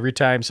cool. Every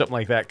time something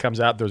like that comes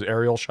out, those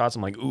aerial shots,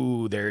 I'm like,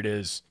 ooh, there it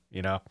is,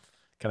 you know,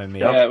 kind of neat.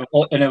 Yeah,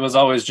 and it was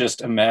always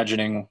just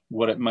imagining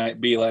what it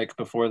might be like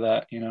before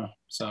that, you know.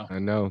 So I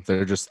know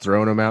they're just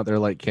throwing them out there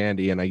like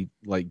candy, and I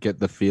like get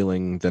the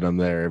feeling that I'm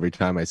there every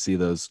time I see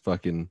those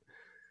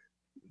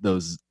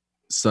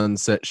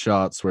sunset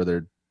shots where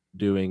they're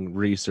doing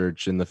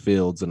research in the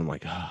fields, and I'm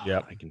like,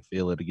 I can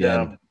feel it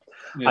again.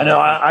 Yeah. I know.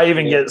 I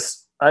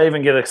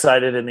even get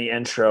excited in the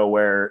intro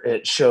where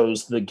it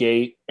shows the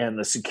gate and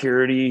the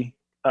security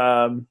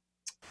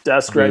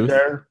desk right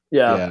there.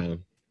 Yeah.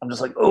 I'm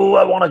just like, oh,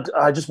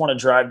 I just want to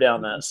drive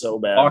down that so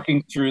bad.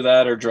 Walking through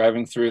that or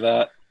driving through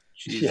that.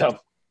 Jesus. Yeah.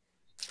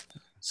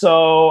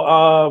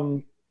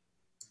 So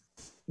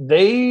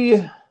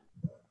they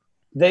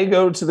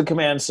go to the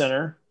command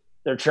center.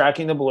 They're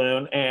tracking the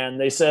balloon, and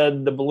they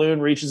said the balloon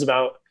reaches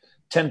about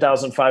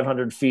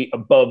 10,500 feet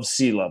above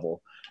sea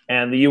level.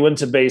 And the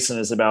Uinta Basin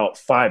is about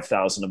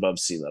 5,000 above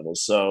sea level.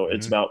 So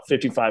it's about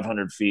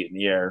 5,500 feet in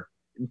the air,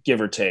 give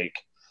or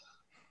take.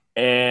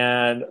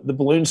 And the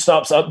balloon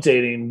stops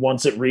updating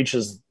once it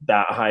reaches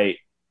that height.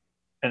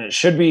 And it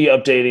should be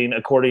updating,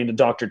 according to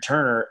Dr.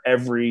 Turner,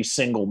 every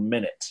single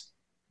minute.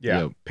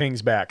 Yeah,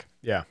 pings back.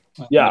 Yeah.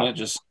 And it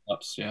just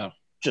stops,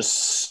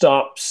 Just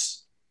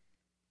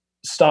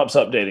stops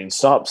updating,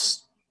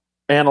 stops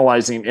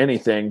analyzing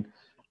anything.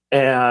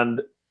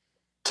 And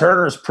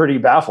Turner's pretty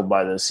baffled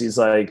by this. He's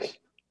like,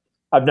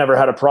 I've never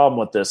had a problem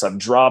with this. I've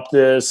dropped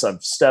this.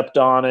 I've stepped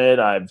on it.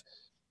 I've,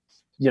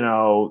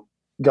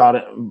 got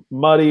it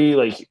muddy.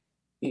 Like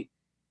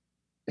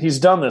he's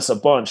done this a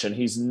bunch and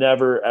he's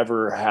never,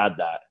 ever had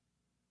that.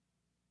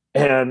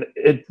 And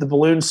the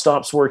balloon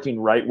stops working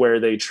right where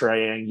they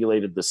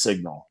triangulated the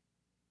signal.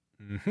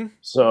 Mm-hmm.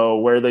 So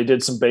where they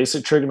did some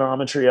basic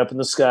trigonometry up in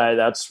the sky,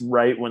 that's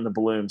right when the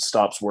balloon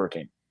stops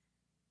working.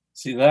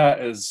 See,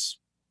 that is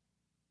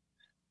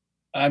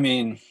I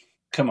mean,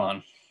 come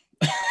on.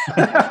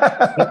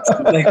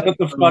 Like, what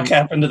the fuck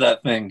happened to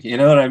that thing? You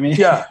know what I mean?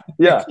 Yeah.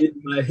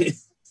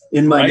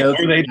 In my right? notes,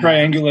 Where they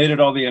triangulated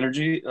all the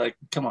energy. Like,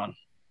 come on.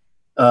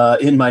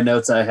 In my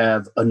notes, I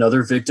have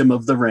another victim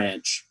of the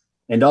ranch.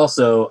 And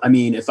also, I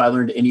mean, if I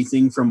learned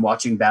anything from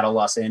watching Battle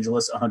Los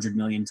Angeles 100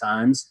 million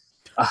times,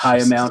 a high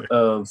amount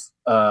of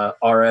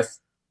RF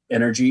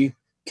energy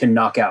can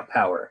knock out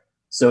power.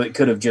 So it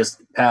could have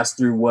just passed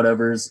through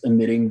whatever's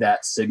emitting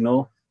that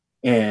signal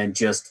and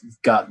just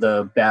got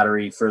the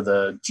battery for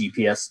the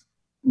GPS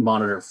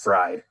monitor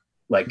fried.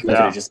 Like, it could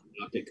have just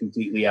knocked it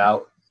completely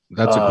out.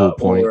 That's a cool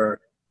point. Or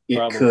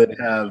it could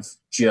have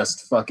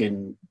just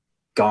fucking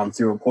gone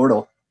through a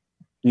portal.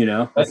 You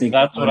know, I think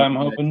that's what I'm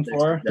hoping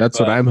for. That's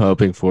what I'm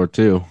hoping for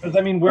too. Because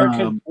I mean,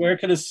 where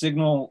could a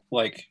signal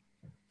like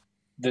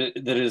that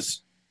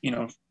is, you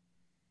know,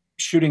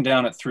 shooting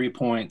down at 3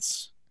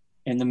 points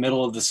in the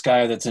middle of the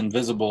sky that's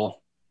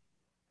invisible?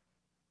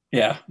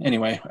 Yeah.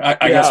 Anyway, I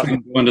guess we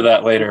can go into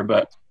that later.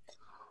 But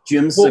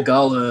Jim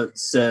Segala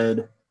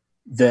said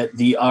that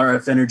the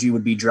RF energy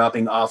would be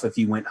dropping off if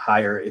you went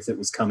higher, if it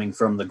was coming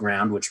from the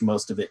ground, which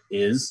most of it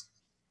is.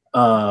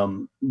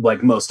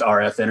 Like most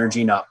RF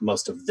energy, not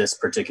most of this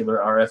particular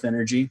RF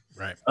energy.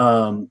 Right.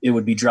 It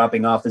would be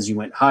dropping off as you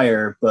went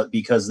higher, but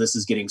because this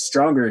is getting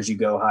stronger as you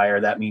go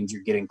higher, that means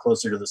you're getting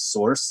closer to the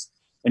source.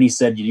 And he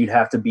said you'd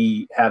have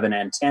to have an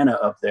antenna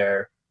up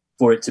there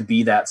for it to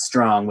be that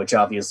strong, which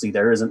obviously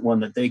there isn't one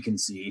that they can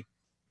see.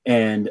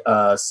 And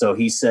so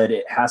he said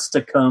it has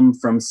to come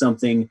from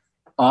something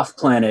off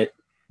planet.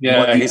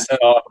 Yeah, he said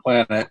off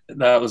planet.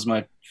 That was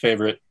my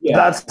favorite.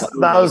 Yeah,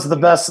 that was the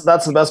best.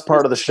 That's the best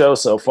part of the show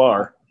so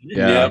far.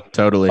 Yeah,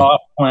 totally. Off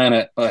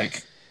planet,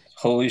 like,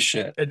 holy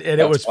shit. And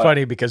it was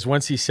funny because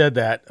once he said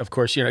that, of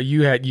course, you know,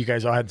 you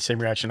guys all had the same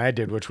reaction I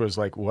did, which was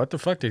like, what the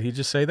fuck? Did he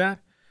just say that?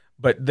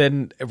 But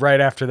then right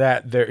after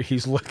that,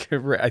 he's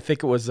looking. I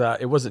think it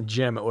wasn't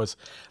Jim. It was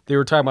they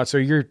were talking about. So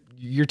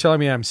you're telling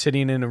me I'm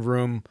sitting in a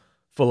room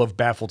full of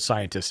baffled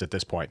scientists at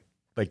this point?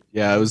 Like,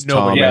 yeah, it was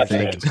Tom. I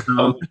think.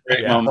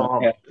 Great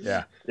moment.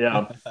 Yeah.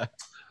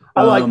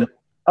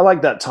 I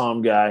like that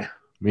Tom guy.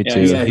 Me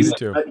too. Yeah, he's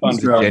a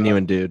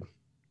genuine dude.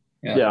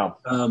 Yeah.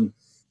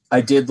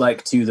 I did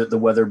like too that the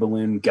weather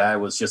balloon guy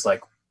was just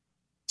like,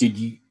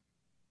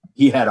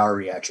 he had our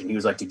reaction. He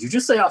was like, did you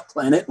just say off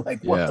planet?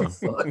 Like, what the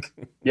fuck?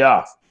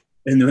 Yeah.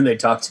 And then when they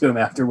talked to him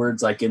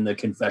afterwards, like in the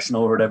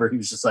confessional or whatever, he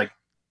was just like,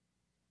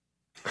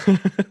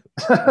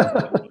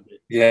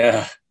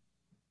 yeah.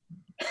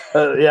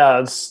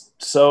 It's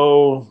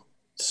so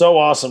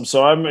awesome.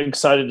 So I'm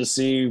excited to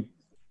see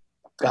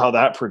how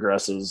that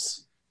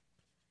progresses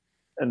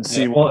and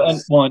see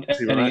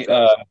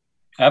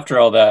after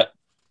all that,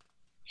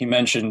 he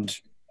mentioned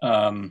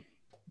who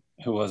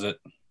was it?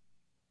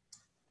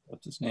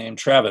 What's his name?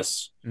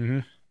 Travis. Mm-hmm.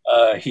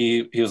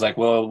 He was like,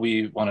 well,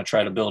 we want to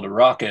try to build a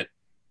rocket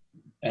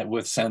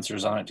with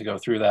sensors on it to go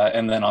through that,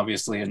 and then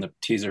obviously in the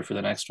teaser for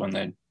the next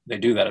one they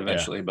do that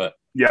eventually. Yeah. But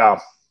yeah,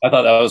 I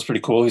thought that was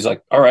pretty cool. He's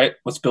like, all right,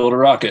 let's build a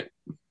rocket.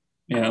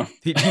 You know,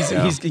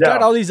 he's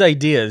got all these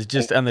ideas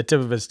just on the tip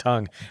of his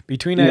tongue.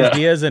 Between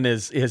ideas and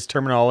his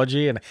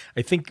terminology, and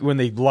I think when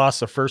they lost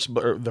the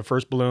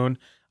first balloon,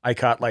 I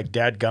caught like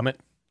 "Dad gummit."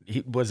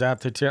 He was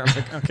out there too. I was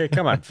like, okay,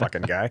 come on,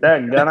 fucking guy.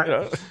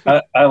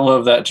 I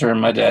love that term.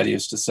 My dad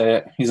used to say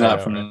it. He's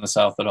not from the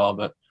South at all,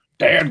 but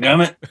 "Dad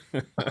gummit."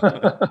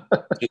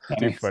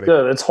 It's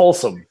good. It's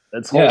wholesome.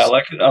 Yeah,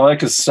 I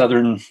like his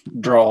Southern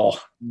drawl.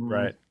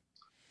 Right.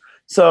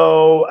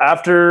 So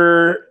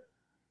after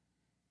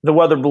the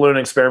weather balloon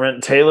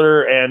experiment,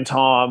 Taylor and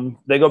Tom,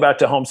 they go back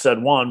to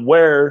Homestead 1,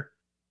 where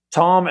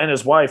Tom and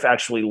his wife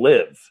actually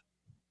live.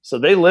 So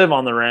they live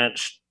on the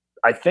ranch,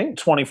 I think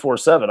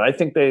 24/7. I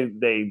think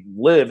they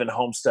live in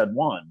Homestead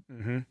 1.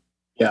 Mm-hmm.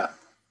 Yeah.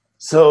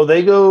 So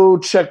they go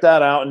check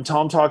that out, and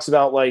Tom talks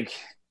about like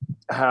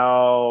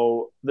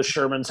how the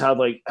Shermans had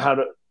like how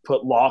to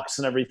put locks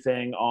and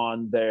everything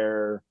on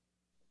their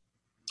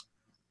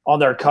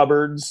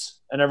cupboards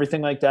and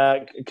everything like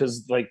that,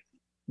 because like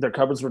their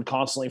cupboards would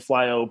constantly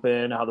fly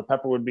open, how the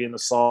pepper would be in the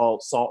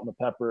salt in the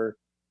pepper,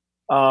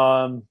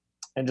 and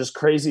just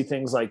crazy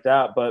things like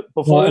that. But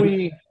before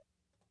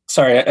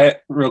Sorry,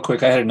 real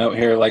quick, I had a note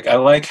here. Like, I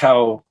like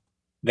how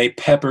they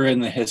pepper in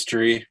the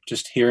history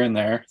just here and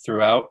there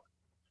throughout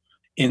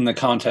in the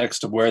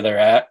context of where they're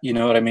at. You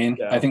know what I mean?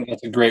 Yeah. I think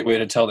that's a great way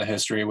to tell the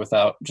history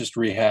without just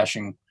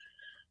rehashing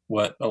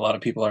what a lot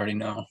of people already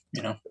know,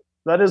 you know?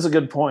 That is a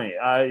good point.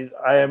 I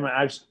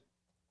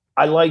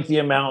like the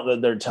amount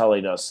that they're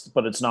telling us,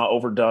 but it's not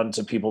overdone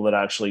to people that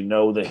actually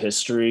know the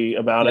history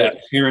about it.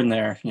 Here and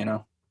there, you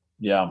know?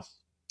 Yeah.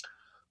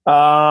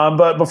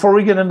 But before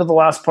we get into the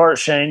last part,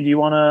 Shane,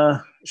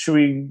 should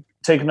we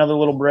take another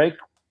little break?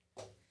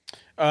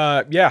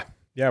 Yeah,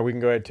 we can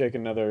go ahead and take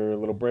another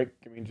little break.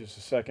 Give me just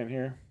a second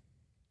here.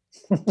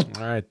 All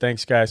right.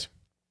 Thanks, guys.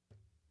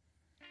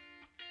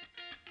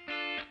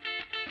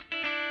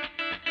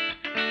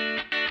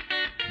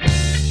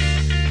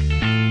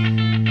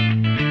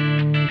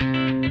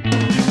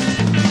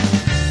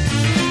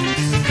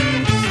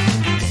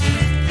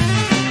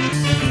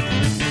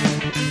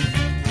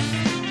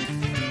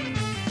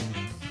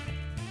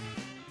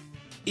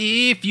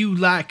 If you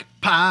like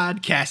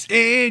podcasts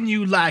and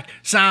you like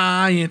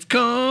science,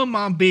 come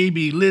on,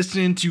 baby,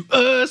 listen to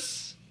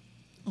us.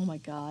 Oh my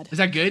God. Is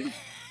that good?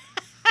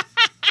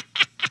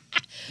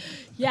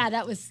 Yeah,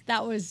 that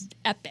was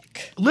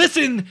epic.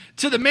 Listen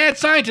to the Mad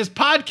Scientist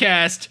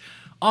podcast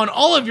on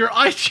all of your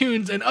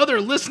iTunes and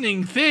other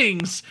listening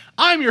things.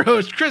 I'm your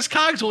host, Chris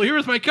Cogswell, here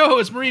with my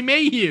co-host, Marie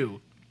Mayhew.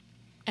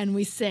 And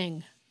we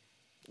sing.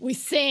 We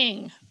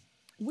sing.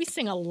 We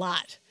sing a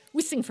lot.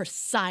 We sing for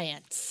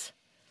science.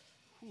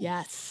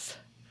 Yes.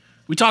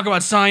 We talk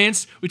about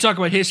science, we talk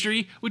about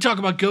history, we talk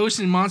about ghosts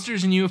and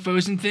monsters and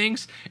UFOs and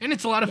things, and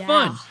it's a lot of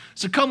fun.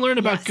 So come learn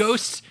about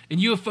ghosts and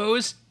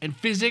UFOs and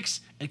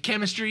physics and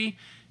chemistry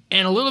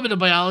and a little bit of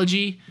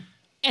biology.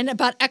 And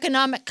about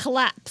economic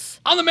collapse.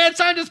 On the Mad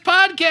Scientist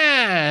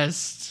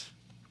Podcast.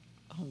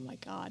 Oh my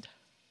God.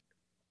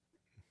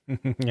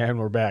 And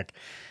we're back.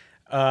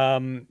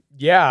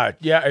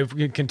 If we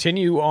can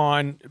continue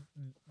on,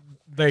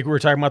 like we were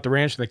talking about the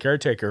ranch and the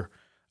caretaker.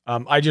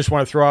 I just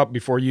want to throw out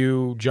before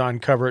you, John,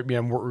 cover it.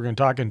 We're going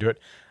to talk into it.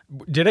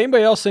 Did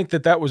anybody else think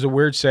that was a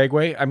weird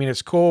segue? I mean,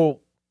 it's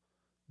cool,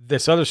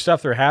 this other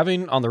stuff they're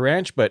having on the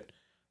ranch, but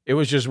it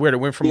was just weird. It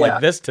went from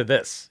like this to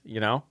this, you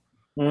know?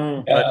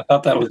 Yeah, I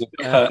thought that was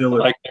a cut.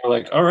 Like they were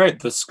like, all right,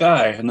 the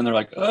sky. And then they're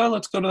like, oh,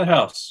 let's go to the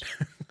house.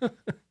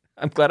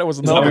 I'm glad it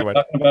wasn't Is that the what other you're one.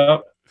 talking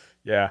about?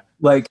 Yeah.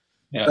 Like,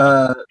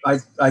 Yeah.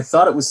 I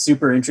thought it was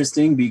super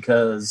interesting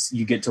because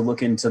you get to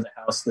look into the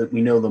house that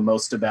we know the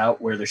most about,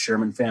 where the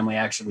Sherman family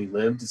actually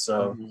lived.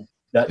 So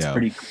that's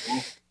pretty cool.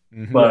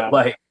 Mm-hmm. But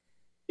like,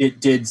 it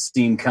did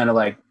seem kind of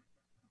like,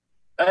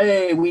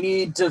 hey, we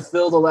need to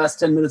fill the last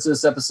 10 minutes of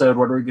this episode.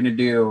 What are we going to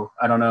do?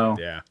 I don't know.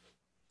 Yeah.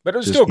 But it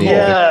was Just still cool.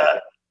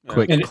 need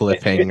quick And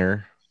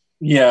cliffhanger.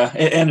 Yeah,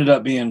 it ended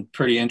up being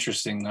pretty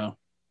interesting though.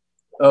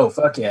 Oh,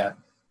 fuck yeah.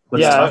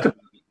 Let's talk about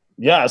it.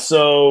 Yeah,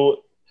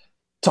 so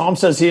Tom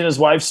says he and his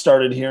wife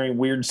started hearing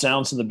weird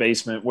sounds in the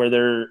basement where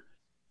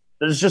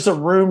there's just a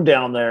room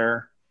down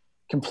there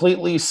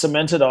completely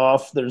cemented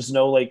off. There's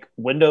no like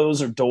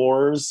windows or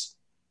doors.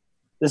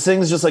 This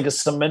thing's just like a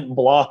cement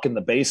block in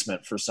the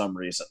basement for some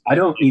reason. I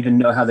don't even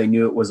know how they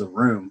knew it was a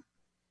room,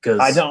 because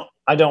I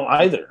don't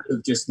either.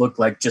 It just looked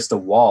like just a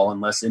wall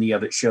unless any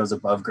of it shows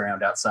above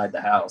ground outside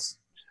the house.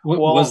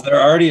 Was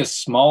there already a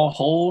small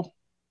hole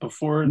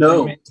before? No,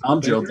 they made Tom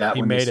it drilled bigger? that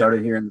He when they made it.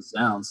 started hearing the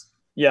sounds.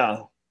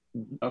 Yeah,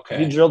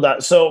 Okay. he drilled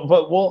that. So,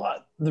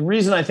 the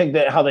reason I think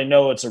that how they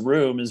know it's a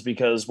room is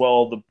because,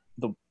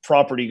 the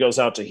property goes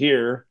out to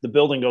here, the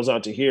building goes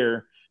out to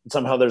here, and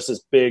somehow there's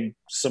this big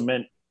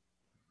cement,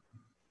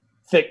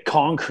 thick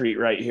concrete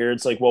right here.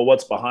 It's like, well,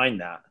 what's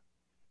behind that?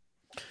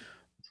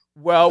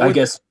 Well, I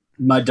guess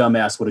my dumb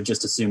ass would have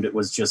just assumed it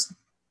was just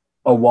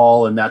a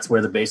wall and that's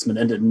where the basement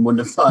ended and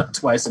wouldn't have thought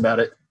twice about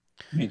it.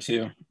 Me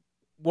too.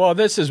 Well,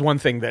 this is one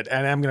thing that,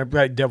 and I'm going to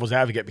play devil's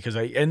advocate because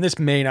and this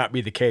may not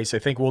be the case. I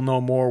think we'll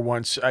know more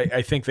once.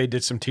 I think they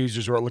did some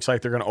teasers where it looks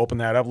like they're going to open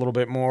that up a little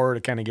bit more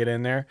to kind of get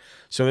in there.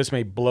 So this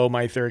may blow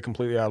my theory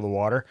completely out of the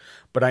water.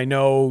 But I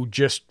know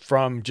just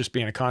from just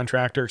being a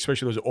contractor,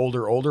 especially those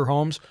older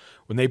homes,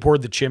 when they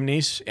poured the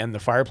chimneys and the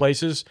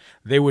fireplaces,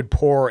 they would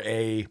pour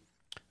a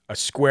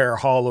square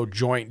hollow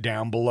joint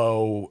down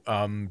below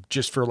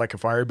just for like a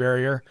fire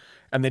barrier.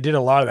 And they did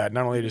a lot of that,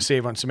 not only to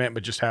save on cement,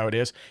 but just how it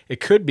is. It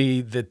could be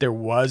that there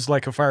was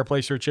like a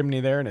fireplace or a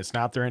chimney there and it's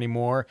not there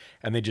anymore.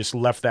 And they just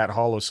left that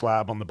hollow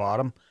slab on the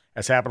bottom.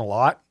 That's happened a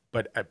lot.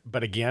 But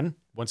again,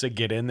 once they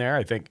get in there,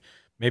 I think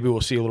maybe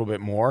we'll see a little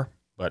bit more.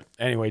 But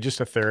anyway, just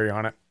a theory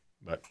on it.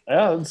 But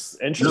Yeah, that's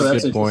interesting. No,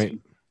 that's Good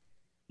point.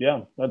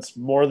 Yeah, that's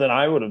more than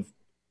I would have.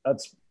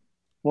 That's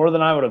more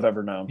than I would have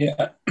ever known.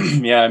 Yeah.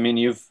 Yeah. I mean,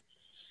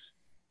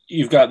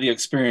 you've got the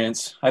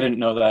experience. I didn't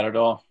know that at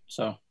all.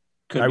 So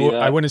could be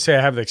that. I wouldn't say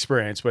I have the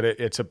experience, but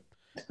it's a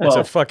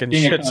Well, fucking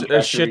being a shit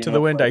contractor, to you the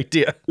know, wind like-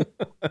 idea.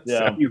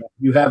 Yeah.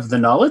 You have the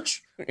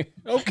knowledge?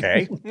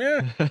 Okay.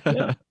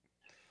 Yeah.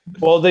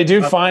 Well, they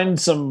do find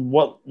some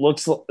what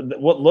looks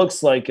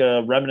like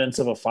remnants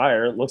of a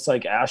fire. It looks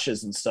like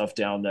ashes and stuff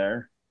down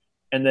there.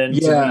 And then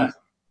to Yeah. be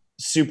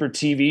super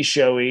TV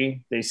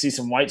showy, they see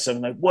some white stuff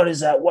and like, what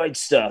is that white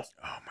stuff?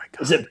 Oh my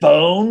god. Is it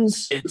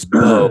bones? It's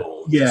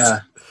bones.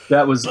 Yeah,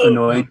 that was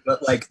annoying.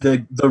 But like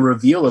the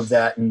reveal of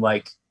that and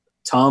like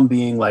Tom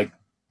being like,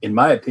 in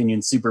my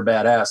opinion, super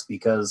badass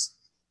because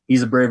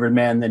he's a braver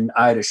man than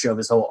I to shove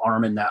his whole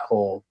arm in that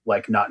hole,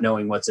 like not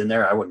knowing what's in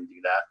there. I wouldn't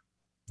do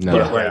that. No.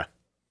 But like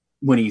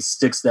when he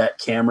sticks that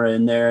camera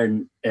in there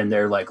and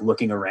they're like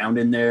looking around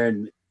in there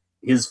and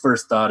his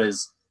first thought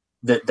is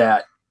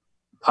that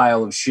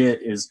pile of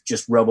shit is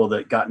just rubble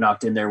that got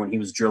knocked in there when he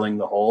was drilling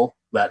the hole.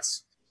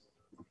 That's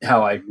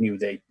how I knew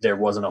there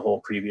wasn't a hole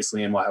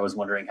previously and why I was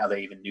wondering how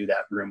they even knew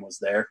that room was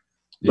there.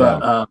 Yeah.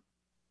 But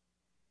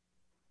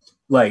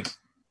like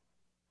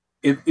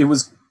it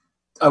was,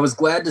 I was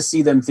glad to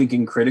see them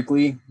thinking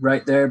critically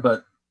right there,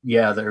 but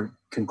yeah, their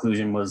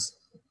conclusion was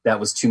that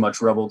was too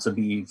much rubble to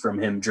be from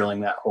him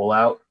drilling that hole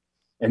out.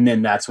 And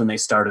then that's when they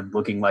started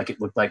looking like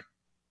it looked like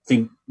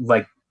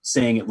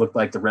saying it looked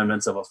like the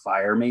remnants of a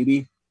fire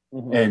maybe.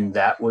 Mhm. And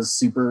that was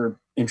super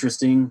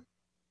interesting.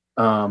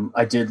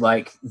 I did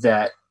like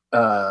that.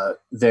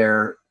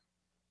 They're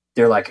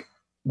like,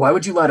 why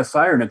would you light a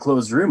fire in a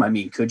closed room? I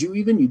mean, could you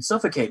even? You'd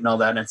suffocate and all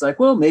that. And it's like,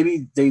 well,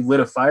 maybe they lit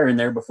a fire in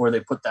there before they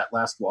put that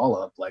last wall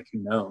up. Like, who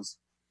knows?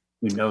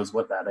 Who knows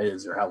what that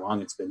is or how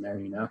long it's been there,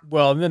 you know?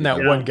 Well, and then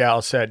that one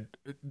gal said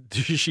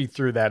she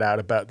threw that out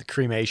about the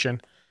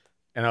cremation.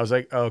 And I was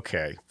like,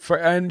 okay.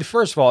 And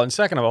first of all, and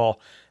second of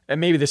all, and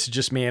maybe this is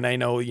just me, and I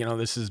know,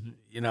 this is,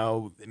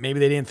 maybe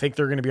they didn't think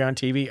they were going to be on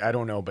TV. I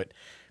don't know, but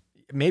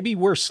maybe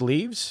wear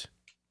sleeves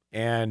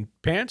and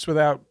pants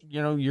without,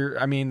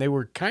 they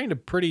were kind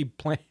of pretty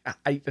plain.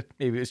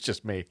 Maybe it's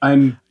just me.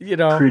 I'm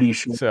pretty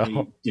sure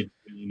they did,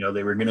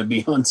 they were going to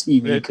be on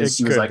TV because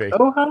she was like,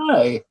 oh,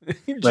 hi.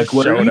 Like,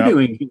 what are you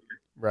doing here?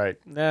 Right.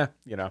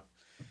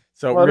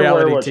 So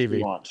reality TV.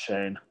 You want,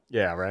 Shane.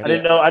 Yeah, right.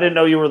 I didn't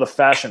know you were the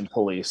fashion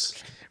police.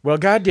 Well,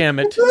 goddamn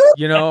it,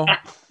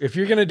 if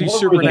you're gonna do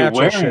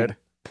supernatural shit.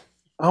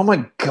 Oh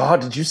my God!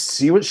 Did you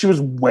see what she was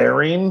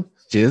wearing?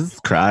 Jesus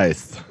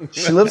Christ!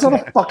 She lives on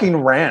a fucking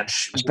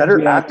ranch. You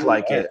better act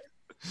like it.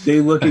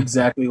 They look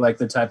exactly like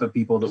the type of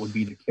people that would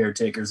be the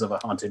caretakers of a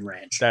haunted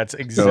ranch. That's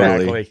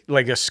exactly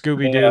like a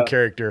Scooby-Doo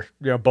character.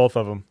 Both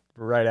of them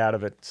right out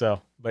of it.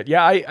 So, but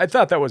yeah, I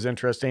thought that was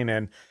interesting,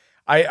 and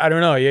I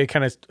don't know. You're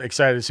kind of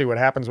excited to see what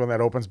happens when that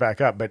opens back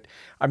up. But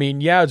I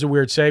mean, yeah, it's a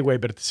weird segue,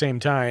 but at the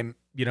same time,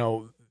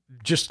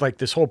 just like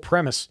this whole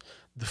premise,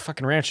 the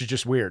fucking ranch is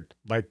just weird.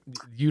 Like,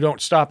 you don't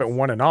stop at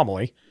one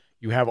anomaly.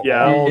 You have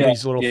all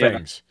these little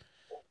things.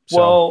 So,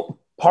 well,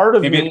 part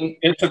of me,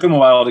 it took them a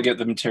while to get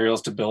the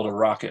materials to build a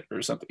rocket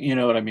or something. You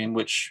know what I mean?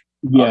 Which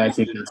I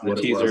think that's what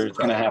the teaser is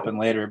going to happen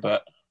later.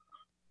 But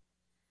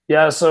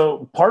yeah,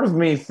 so part of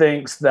me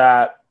thinks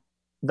that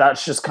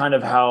that's just kind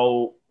of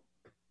how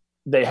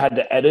they had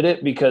to edit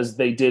it, because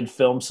they did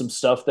film some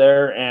stuff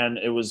there and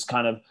it was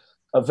kind of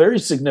a very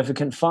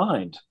significant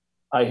find.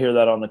 I hear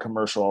that on the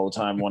commercial all the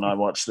time when I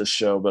watch this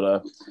show, but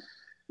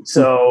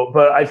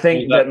I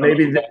think that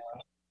maybe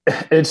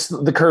it's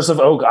the Curse of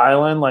Oak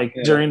Island. Like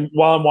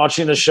while I'm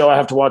watching the show, I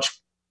have to watch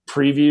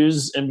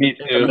previews in the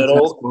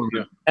middle,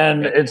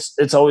 and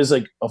it's always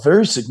like a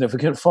very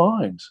significant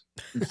find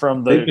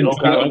from the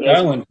Oak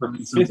Island for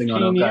something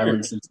on Oak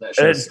Island since that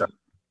show started.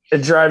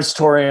 It drives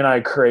Tori and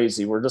I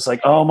crazy. We're just like,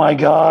 oh my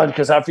God.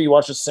 Because after you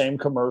watch the same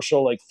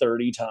commercial like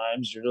 30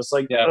 times, you're just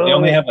like, they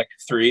only have like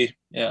 3.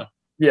 Yeah.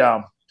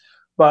 Yeah.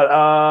 But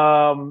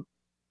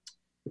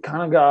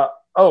kind of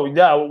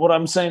got, what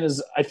I'm saying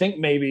is, I think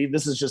maybe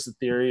this is just a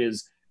theory,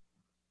 is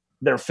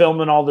they're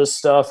filming all this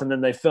stuff and then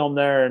they film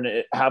there and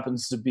it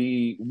happens to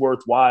be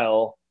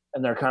worthwhile.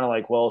 And they're kind of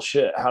like, well,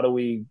 shit, how do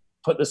we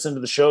put this into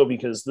the show?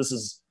 Because this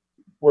is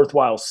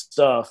worthwhile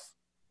stuff.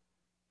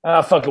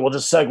 Fuck it, we'll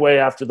just segue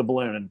after the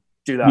balloon and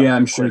do that. Yeah,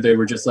 I'm sure they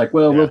were just like,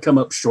 well, we'll come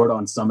up short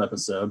on some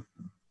episode.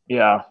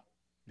 Yeah.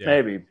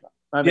 Maybe.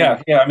 I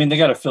mean, they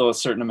got to fill a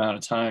certain amount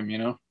of time,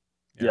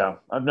 Yeah,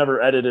 I've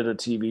never edited a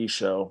TV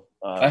show.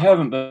 I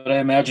haven't, but I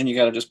imagine you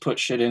got to just put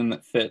shit in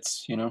that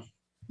fits,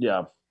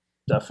 Yeah,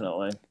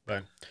 definitely.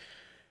 But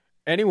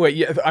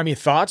anyway, I mean,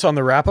 thoughts on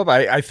the wrap up?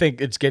 I think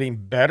it's getting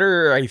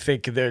better. I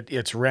think that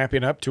it's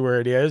ramping up to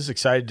where it is.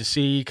 Excited to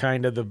see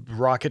kind of the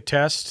rocket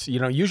test.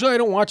 Usually I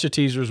don't watch the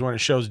teasers when a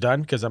show's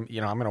done because I'm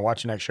going to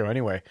watch the next show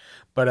anyway.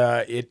 But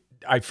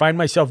I find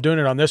myself doing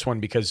it on this one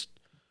because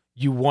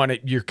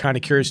you're kind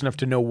of curious enough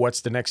to know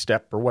what's the next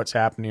step or what's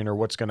happening or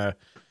what's going to,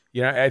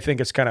 I think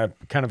it's kind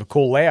of a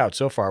cool layout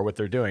so far, what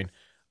they're doing.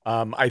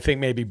 I think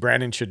maybe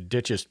Brandon should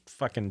ditch his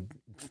fucking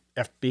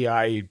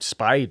FBI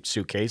spy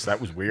suitcase. That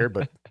was weird,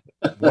 but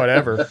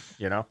whatever,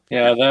 Yeah,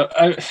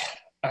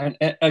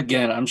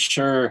 again, I'm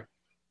sure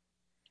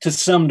to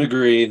some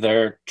degree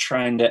they're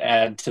trying to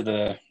add to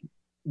the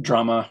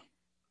drama,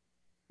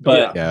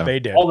 but they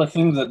did. All the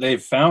things that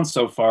they've found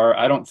so far,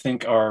 I don't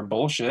think are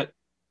bullshit.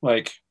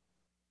 Like,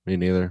 me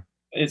neither.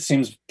 It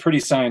seems pretty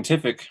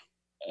scientific,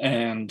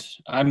 and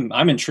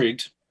I'm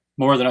intrigued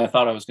more than I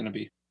thought I was going to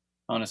be,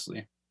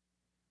 honestly.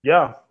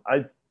 Yeah,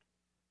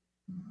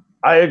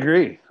 I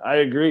agree.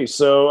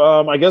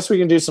 So I guess we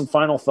can do some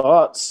final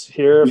thoughts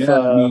here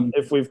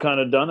if we've kind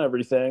of done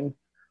everything.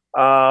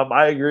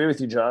 I agree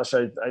with you, Josh.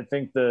 I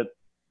think that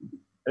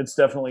it's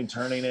definitely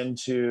turning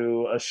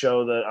into a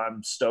show that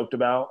I'm stoked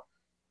about.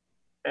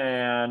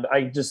 And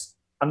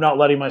I'm not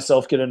letting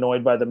myself get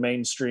annoyed by the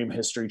mainstream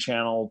History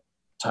Channel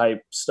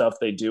type stuff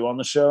they do on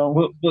the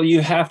show. Well,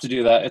 you have to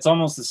do that. It's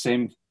almost the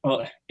same,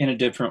 in a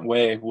different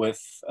way with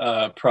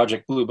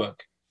Project Blue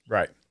Book.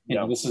 Right.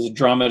 This is a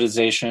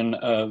dramatization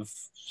of,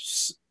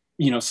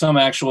 some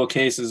actual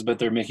cases, but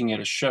they're making it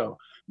a show.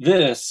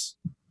 This,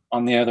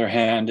 on the other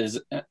hand, is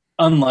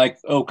unlike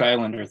Oak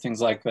Island or things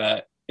like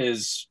that,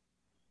 is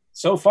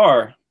so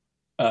far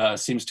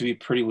seems to be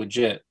pretty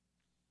legit.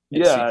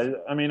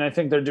 I mean, I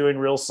think they're doing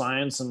real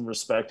science and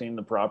respecting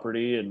the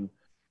property and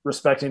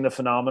respecting the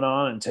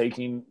phenomenon and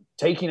taking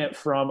it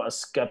from a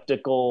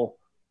skeptical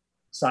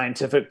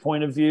scientific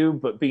point of view,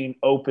 but being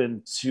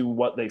open to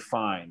what they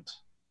find.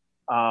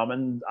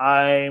 And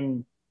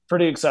I'm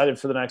pretty excited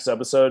for the next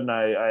episode, and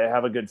I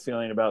have a good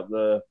feeling about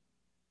the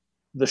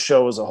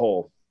show as a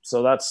whole.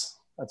 So that's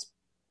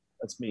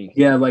That's me.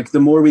 Yeah, like the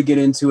more we get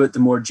into it, the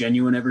more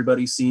genuine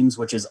everybody seems,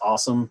 which is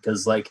awesome.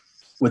 Because like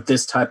with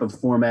this type of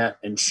format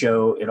and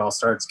show, it all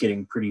starts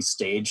getting pretty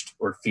staged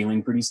or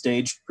feeling pretty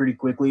staged pretty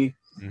quickly.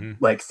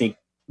 Like think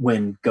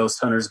when Ghost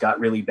Hunters got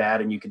really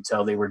bad and you could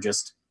tell they were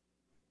just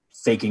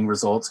faking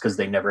results because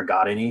they never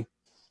got any.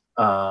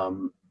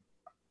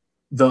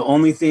 The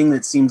only thing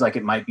that seems like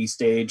it might be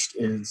staged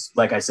is,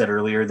 like I said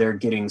earlier, they're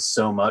getting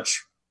so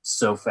much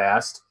so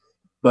fast,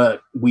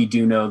 but we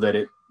do know that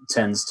it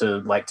tends to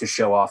like to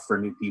show off for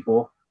new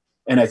people.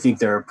 And I think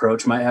their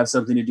approach might have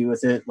something to do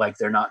with it. Like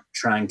they're not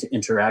trying to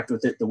interact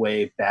with it the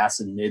way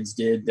Bass and Nids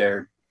did.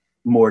 They're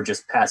more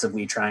just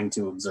passively trying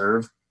to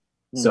observe.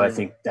 So I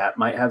think that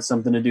might have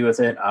something to do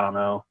with it. I don't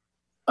know.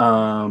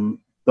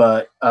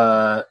 But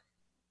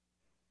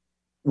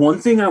one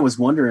thing I was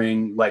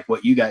wondering, like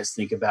what you guys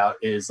think about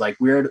is like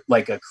we're at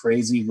like a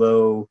crazy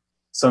low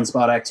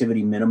sunspot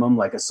activity minimum,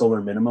 like a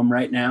solar minimum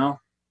right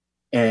now.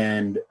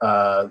 And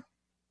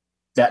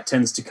that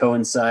tends to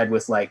coincide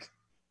with like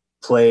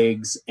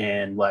plagues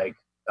and like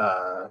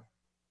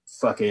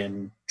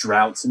fucking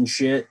droughts and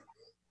shit.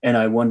 And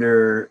I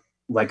wonder,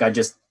 like I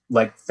just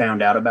like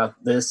found out about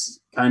this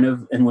kind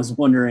of and was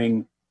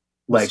wondering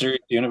like Mysterious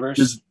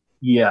Universe.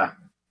 Yeah.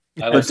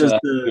 I listened to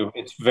that too.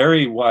 It's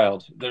very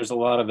wild. There's a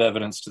lot of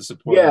evidence to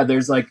support Yeah, it.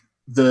 there's like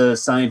the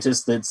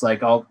scientist that's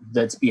like all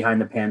that's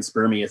behind the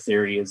panspermia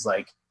theory is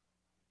like,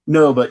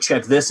 no, but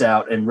check this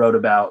out, and wrote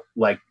about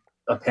like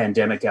a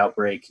pandemic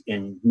outbreak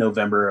in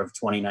November of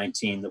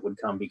 2019 that would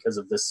come because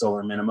of this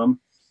solar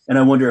minimum. And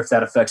I wonder if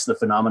that affects the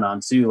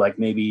phenomenon too. Like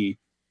maybe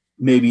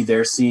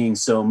they're seeing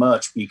so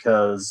much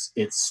because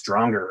it's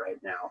stronger right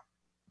now.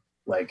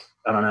 Like,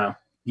 I don't know.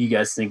 You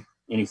guys think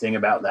anything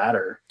about that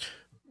or?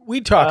 We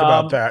talk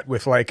about that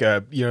with like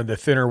the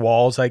thinner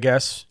walls, I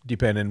guess,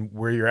 depending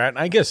where you're at. And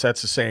I guess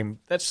that's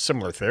a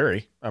similar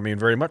theory. I mean,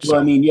 very much so.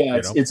 Well, I mean, yeah,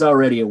 it's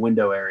already a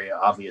window area,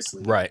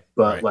 obviously. Right.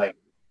 But like,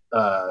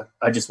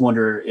 I just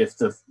wonder if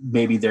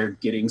maybe they're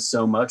getting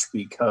so much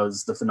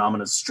because the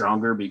phenomena is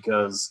stronger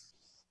because,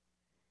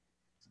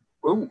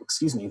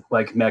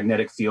 like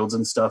magnetic fields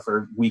and stuff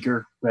are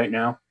weaker right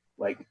now.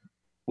 Like,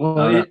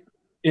 well,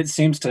 it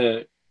seems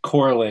to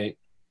correlate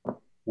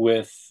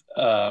with,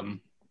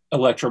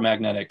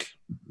 electromagnetic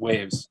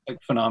waves, like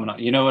phenomena.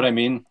 You know what I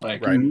mean?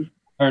 Like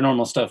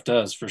paranormal stuff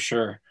does for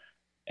sure.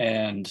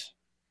 And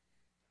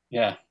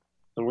yeah,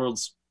 the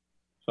world's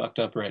fucked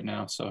up right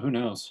now. So who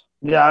knows?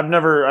 Yeah, I've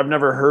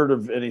never heard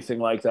of anything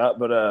like that,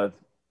 but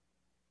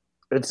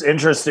it's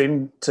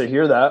interesting to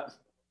hear that.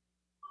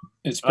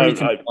 It's pretty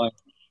compelling.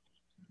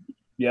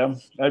 Yeah,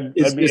 I'd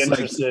be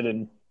interested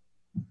in.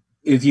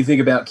 If you think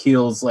about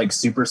Keel's like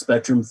super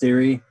spectrum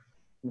theory,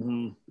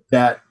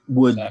 that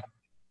would.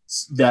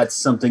 That's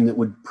something that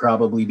would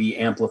probably be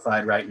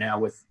amplified right now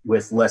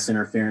with less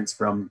interference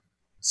from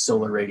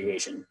solar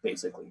radiation,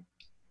 basically.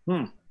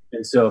 And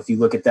so if you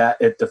look at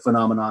the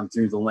phenomenon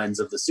through the lens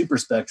of the super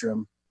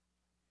spectrum,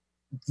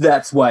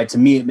 that's why to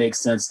me it makes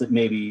sense that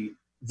maybe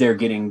they're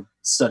getting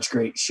such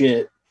great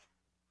shit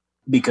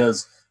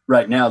because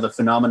right now the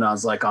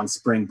phenomenon's like on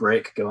spring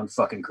break going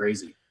fucking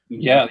crazy.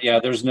 Yeah.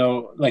 There's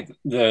no, like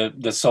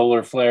the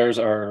solar flares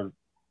are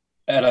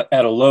at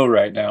a low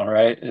right now,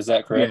 right? Is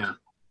that correct? Yeah.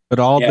 But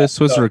all this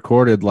was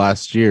recorded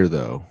last year,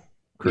 though.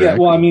 Correct? Yeah,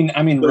 well, I mean,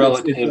 but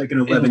relative, it's like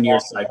an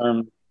 11-year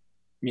cycle.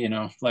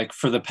 Like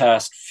for the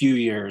past few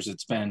years,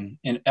 it's been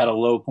at a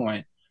low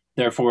point.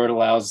 Therefore, it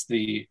allows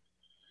the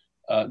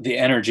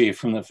energy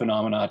from the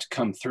phenomena to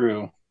come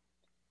through.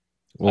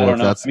 Well, if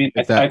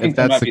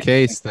that's the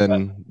case,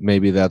 then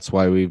maybe that's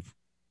why we've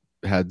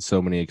had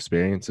so many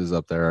experiences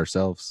up there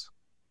ourselves.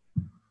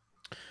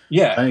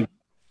 Yeah, I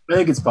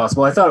think it's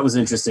possible. I thought it was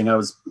interesting. I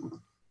was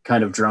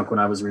kind of drunk when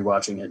I was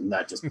rewatching it, and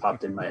that just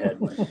popped in my head.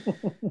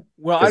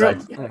 Well, I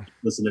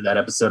listened to that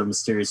episode of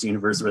Mysterious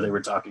Universe where they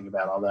were talking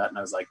about all that, and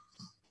I was like,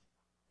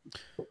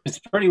 it's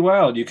pretty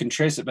wild. You can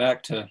trace it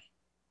back to,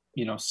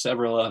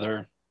 several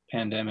other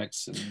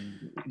pandemics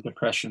and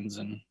depressions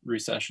and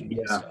recessions. Yeah.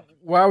 And stuff.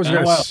 Well, I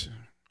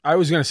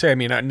was gonna say. I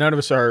mean, none of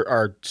us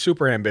are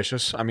super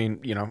ambitious. I mean,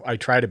 I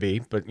try to be,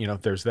 but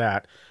there's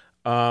that.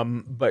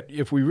 But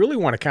if we really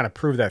want to kind of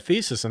prove that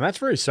thesis, and that's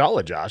very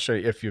solid, Josh,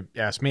 if you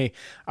ask me,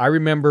 I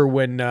remember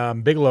when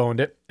Bigelow owned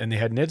it and they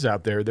had NIDS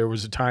out there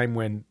was a time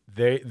when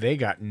they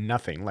got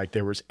nothing. Like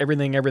there was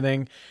everything,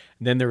 and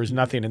then there was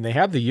nothing, and they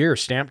have the year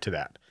stamped to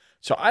that.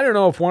 So I don't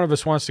know if one of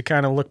us wants to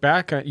kind of look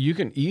back. You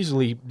can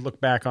easily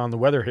look back on the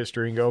weather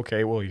history and go,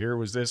 okay, well, here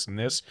was this and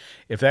this.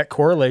 If that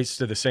correlates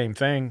to the same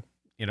thing,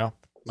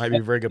 might be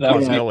a very good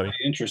possibility.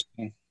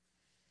 Interesting.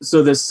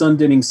 So this sun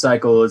dimming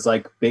cycle is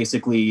like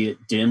basically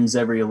it dims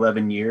every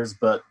 11 years,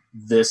 but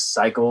this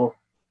cycle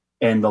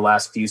and the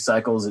last few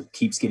cycles, it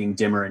keeps getting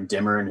dimmer and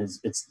dimmer, and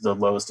it's the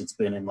lowest it's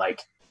been in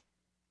like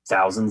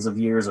thousands of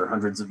years or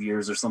hundreds of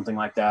years or something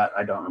like that.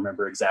 I don't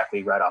remember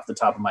exactly right off the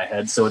top of my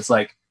head. So it's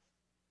like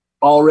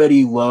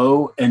already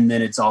low, and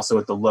then it's also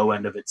at the low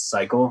end of its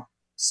cycle.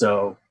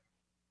 So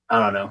I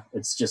don't know.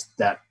 It's just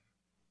that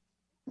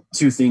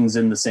two things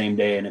in the same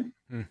day, and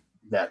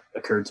that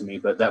occurred to me,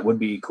 but that would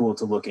be cool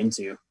to look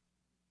into.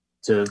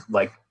 to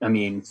like, I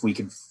mean, if we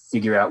could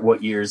figure out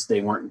what years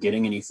they weren't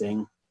getting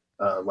anything,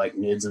 like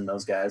NIDS and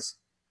those guys.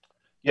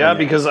 Yeah,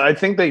 because I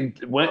think they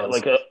went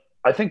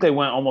I think they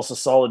went almost a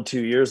solid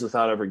 2 years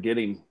without ever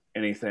getting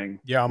anything.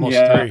 Yeah, almost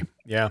 3.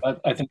 Yeah.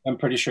 I'm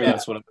pretty sure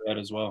that's what I read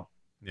as well.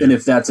 Yeah. And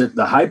if that's at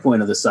the high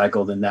point of the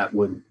cycle, then that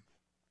would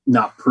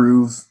not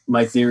prove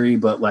my theory,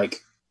 but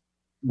like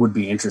would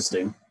be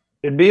interesting.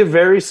 It'd be a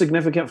very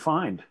significant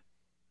find.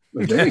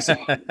 Very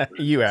significant.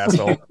 You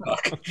asshole.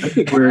 I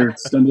think we're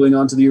stumbling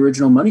onto the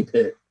original money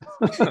pit.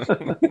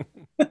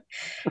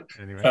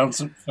 Anyway.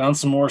 Found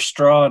some more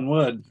straw and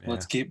wood. Yeah.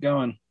 Let's keep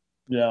going.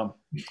 Yeah.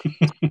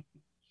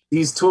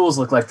 These tools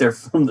look like they're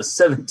from the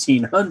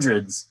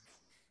 1700s.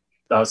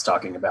 I was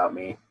talking about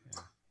me.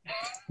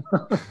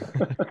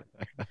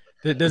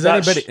 Does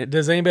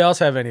anybody else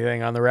have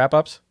anything on the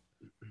wrap-ups?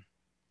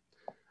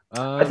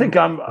 I think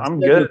I'm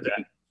good.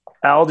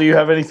 Al, do you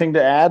have anything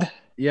to add?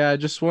 Yeah, I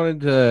just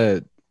wanted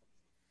to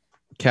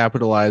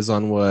capitalize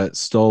on what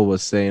Stoll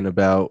was saying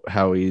about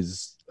how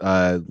he's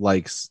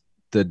likes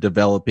the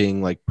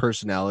developing like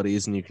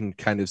personalities, and you can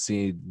kind of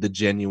see the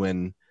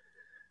genuine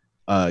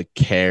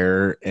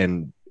care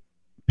and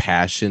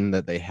passion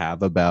that they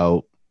have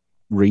about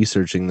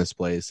researching this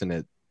place,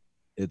 and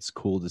it's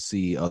cool to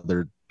see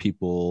other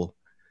people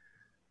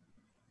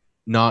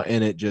not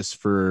in it just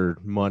for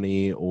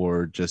money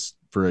or just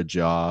for a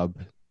job.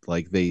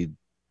 Like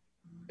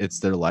it's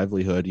their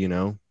livelihood, you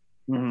know.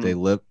 They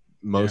live,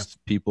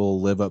 most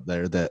people live up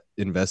there that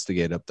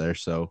investigate up there,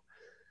 so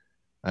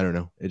I don't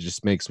know, it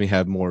just makes me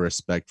have more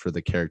respect for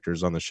the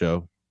characters on the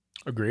show.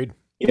 Agreed.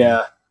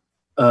 Yeah.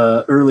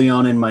 Early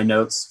on in my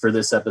notes for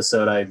this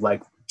episode, I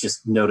like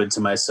just noted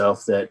to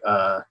myself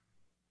that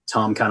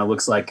Tom kind of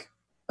looks like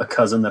a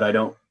cousin that I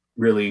don't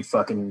really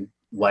fucking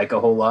like a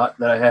whole lot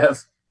that I have.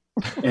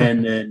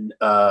 And then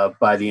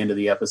by the end of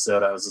the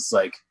episode, I was just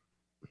like,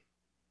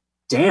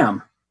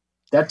 damn,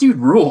 that dude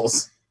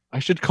rules. I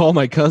should call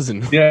my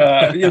cousin.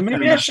 Yeah,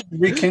 maybe I should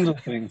rekindle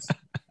things.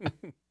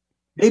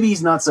 Maybe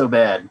he's not so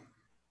bad.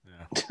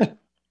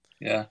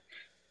 Yeah.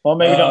 Well,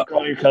 maybe don't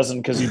call your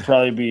cousin, because you'd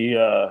probably be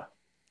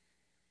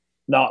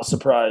not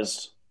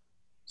surprised.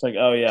 It's like,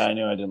 oh yeah, I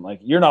knew I didn't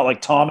like you. You're not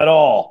like Tom at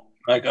all.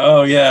 Like,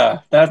 oh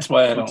yeah, that's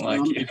why I don't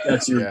like you.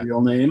 That's your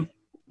real name.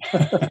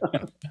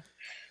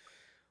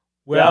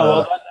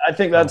 Well, I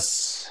think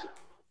that's.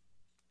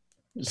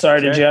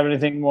 Sorry, did you have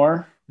anything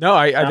more? No,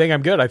 I think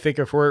I'm good. I think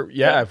if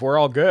we're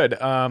all good.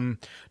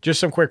 Just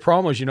some quick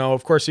promos, you know,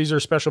 of course, these are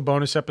special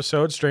bonus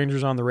episodes,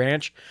 Strangers on the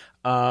Ranch.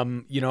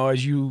 You know,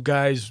 as you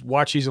guys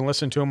watch these and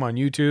listen to them on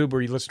YouTube,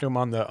 or you listen to them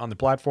on the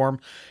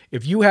platform,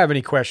 if you have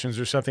any questions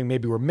or something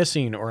maybe we're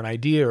missing, or an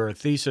idea or a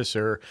thesis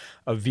or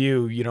a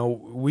view, you know,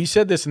 we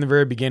said this in the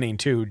very beginning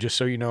too, just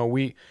so you know,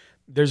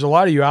 there's a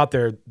lot of you out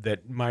there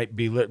that might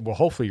be well,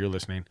 hopefully you're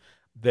listening,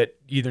 that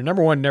either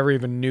number one, never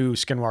even knew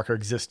Skinwalker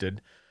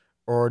existed,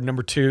 or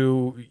number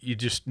two, you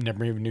just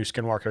never even knew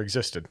Skinwalker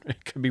existed.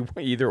 It could be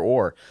either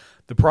or.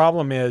 The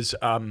problem is,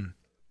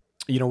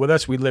 you know, with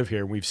us, we live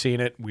here. We've seen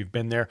it. We've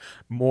been there.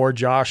 More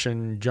Josh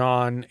and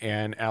John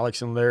and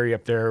Alex and Larry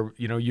up there.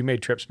 You know, you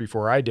made trips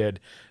before I did.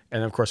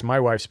 And of course, my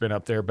wife's been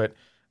up there. But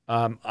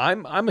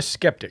I'm a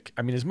skeptic.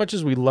 I mean, as much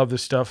as we love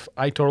this stuff,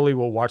 I totally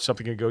will watch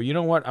something and go, you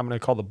know what? I'm going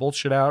to call the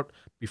bullshit out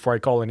before I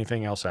call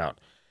anything else out.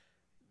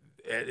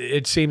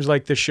 It seems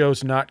like the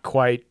show's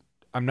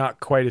I'm not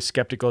quite as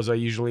skeptical as I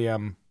usually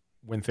am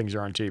when things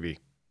are on TV.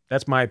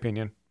 That's my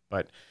opinion.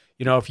 But,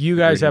 you know, if you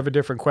guys have a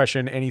different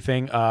question,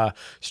 anything,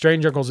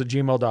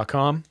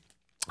 strangeuncles@gmail.com.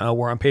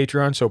 We're on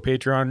Patreon, so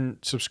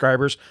Patreon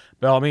subscribers,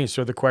 by all means,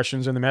 throw the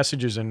questions and the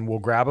messages, and we'll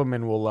grab them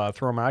and we'll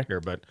throw them out here.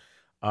 But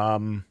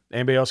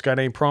anybody else got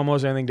any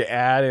promos, anything to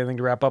add, anything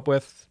to wrap up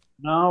with?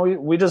 No,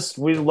 we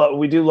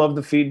do love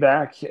the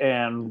feedback,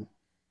 and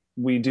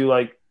we do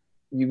like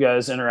you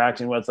guys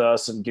interacting with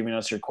us and giving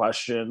us your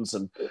questions,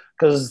 and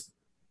because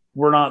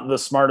we're not the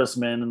smartest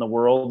men in the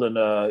world, and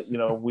you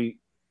know, we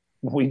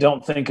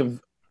don't think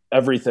of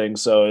everything,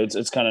 so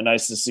it's kind of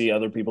nice to see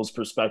other people's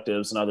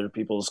perspectives and other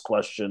people's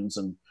questions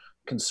and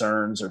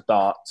concerns or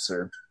thoughts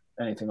or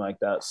anything like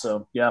that.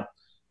 So yeah,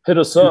 hit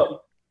us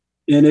up.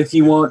 And if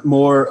you want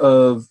more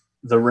of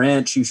the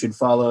ranch, you should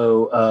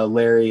follow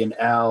Larry and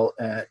Al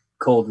at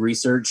Cold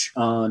Research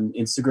on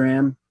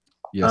Instagram.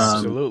 Yes,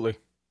 absolutely.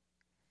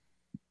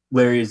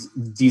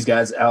 These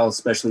guys, Al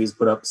especially, has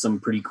put up some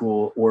pretty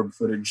cool orb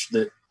footage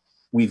that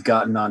we've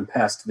gotten on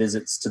past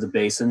visits to the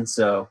basin.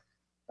 So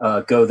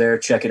go there,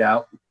 check it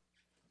out.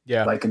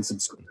 Yeah. Like and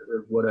subscribe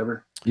or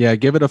whatever. Yeah,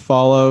 give it a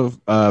follow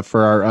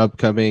for our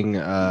upcoming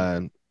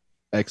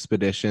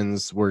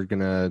expeditions. We're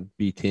going to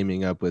be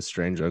teaming up with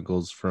Strange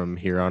Uncles from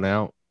here on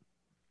out.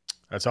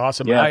 That's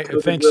awesome. Yeah,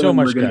 thanks so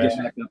much, guys.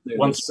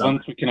 Once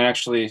we can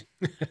actually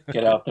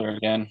get out there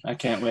again. I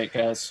can't wait,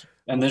 guys.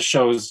 And this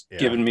show's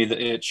giving me the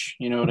itch.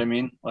 You know what I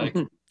mean? Like,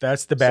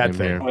 that's the bad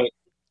thing.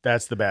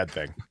 That's the bad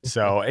thing.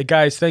 So, hey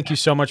guys, thank you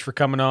so much for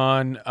coming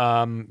on.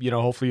 You know,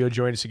 hopefully you'll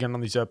join us again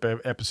on these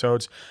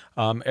episodes.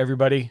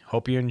 Everybody,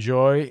 hope you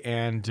enjoy,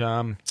 and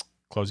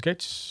close the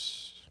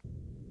gates.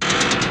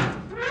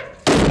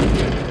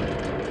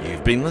 You've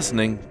You've been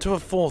listening to a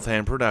Fourth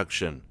Hand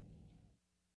production.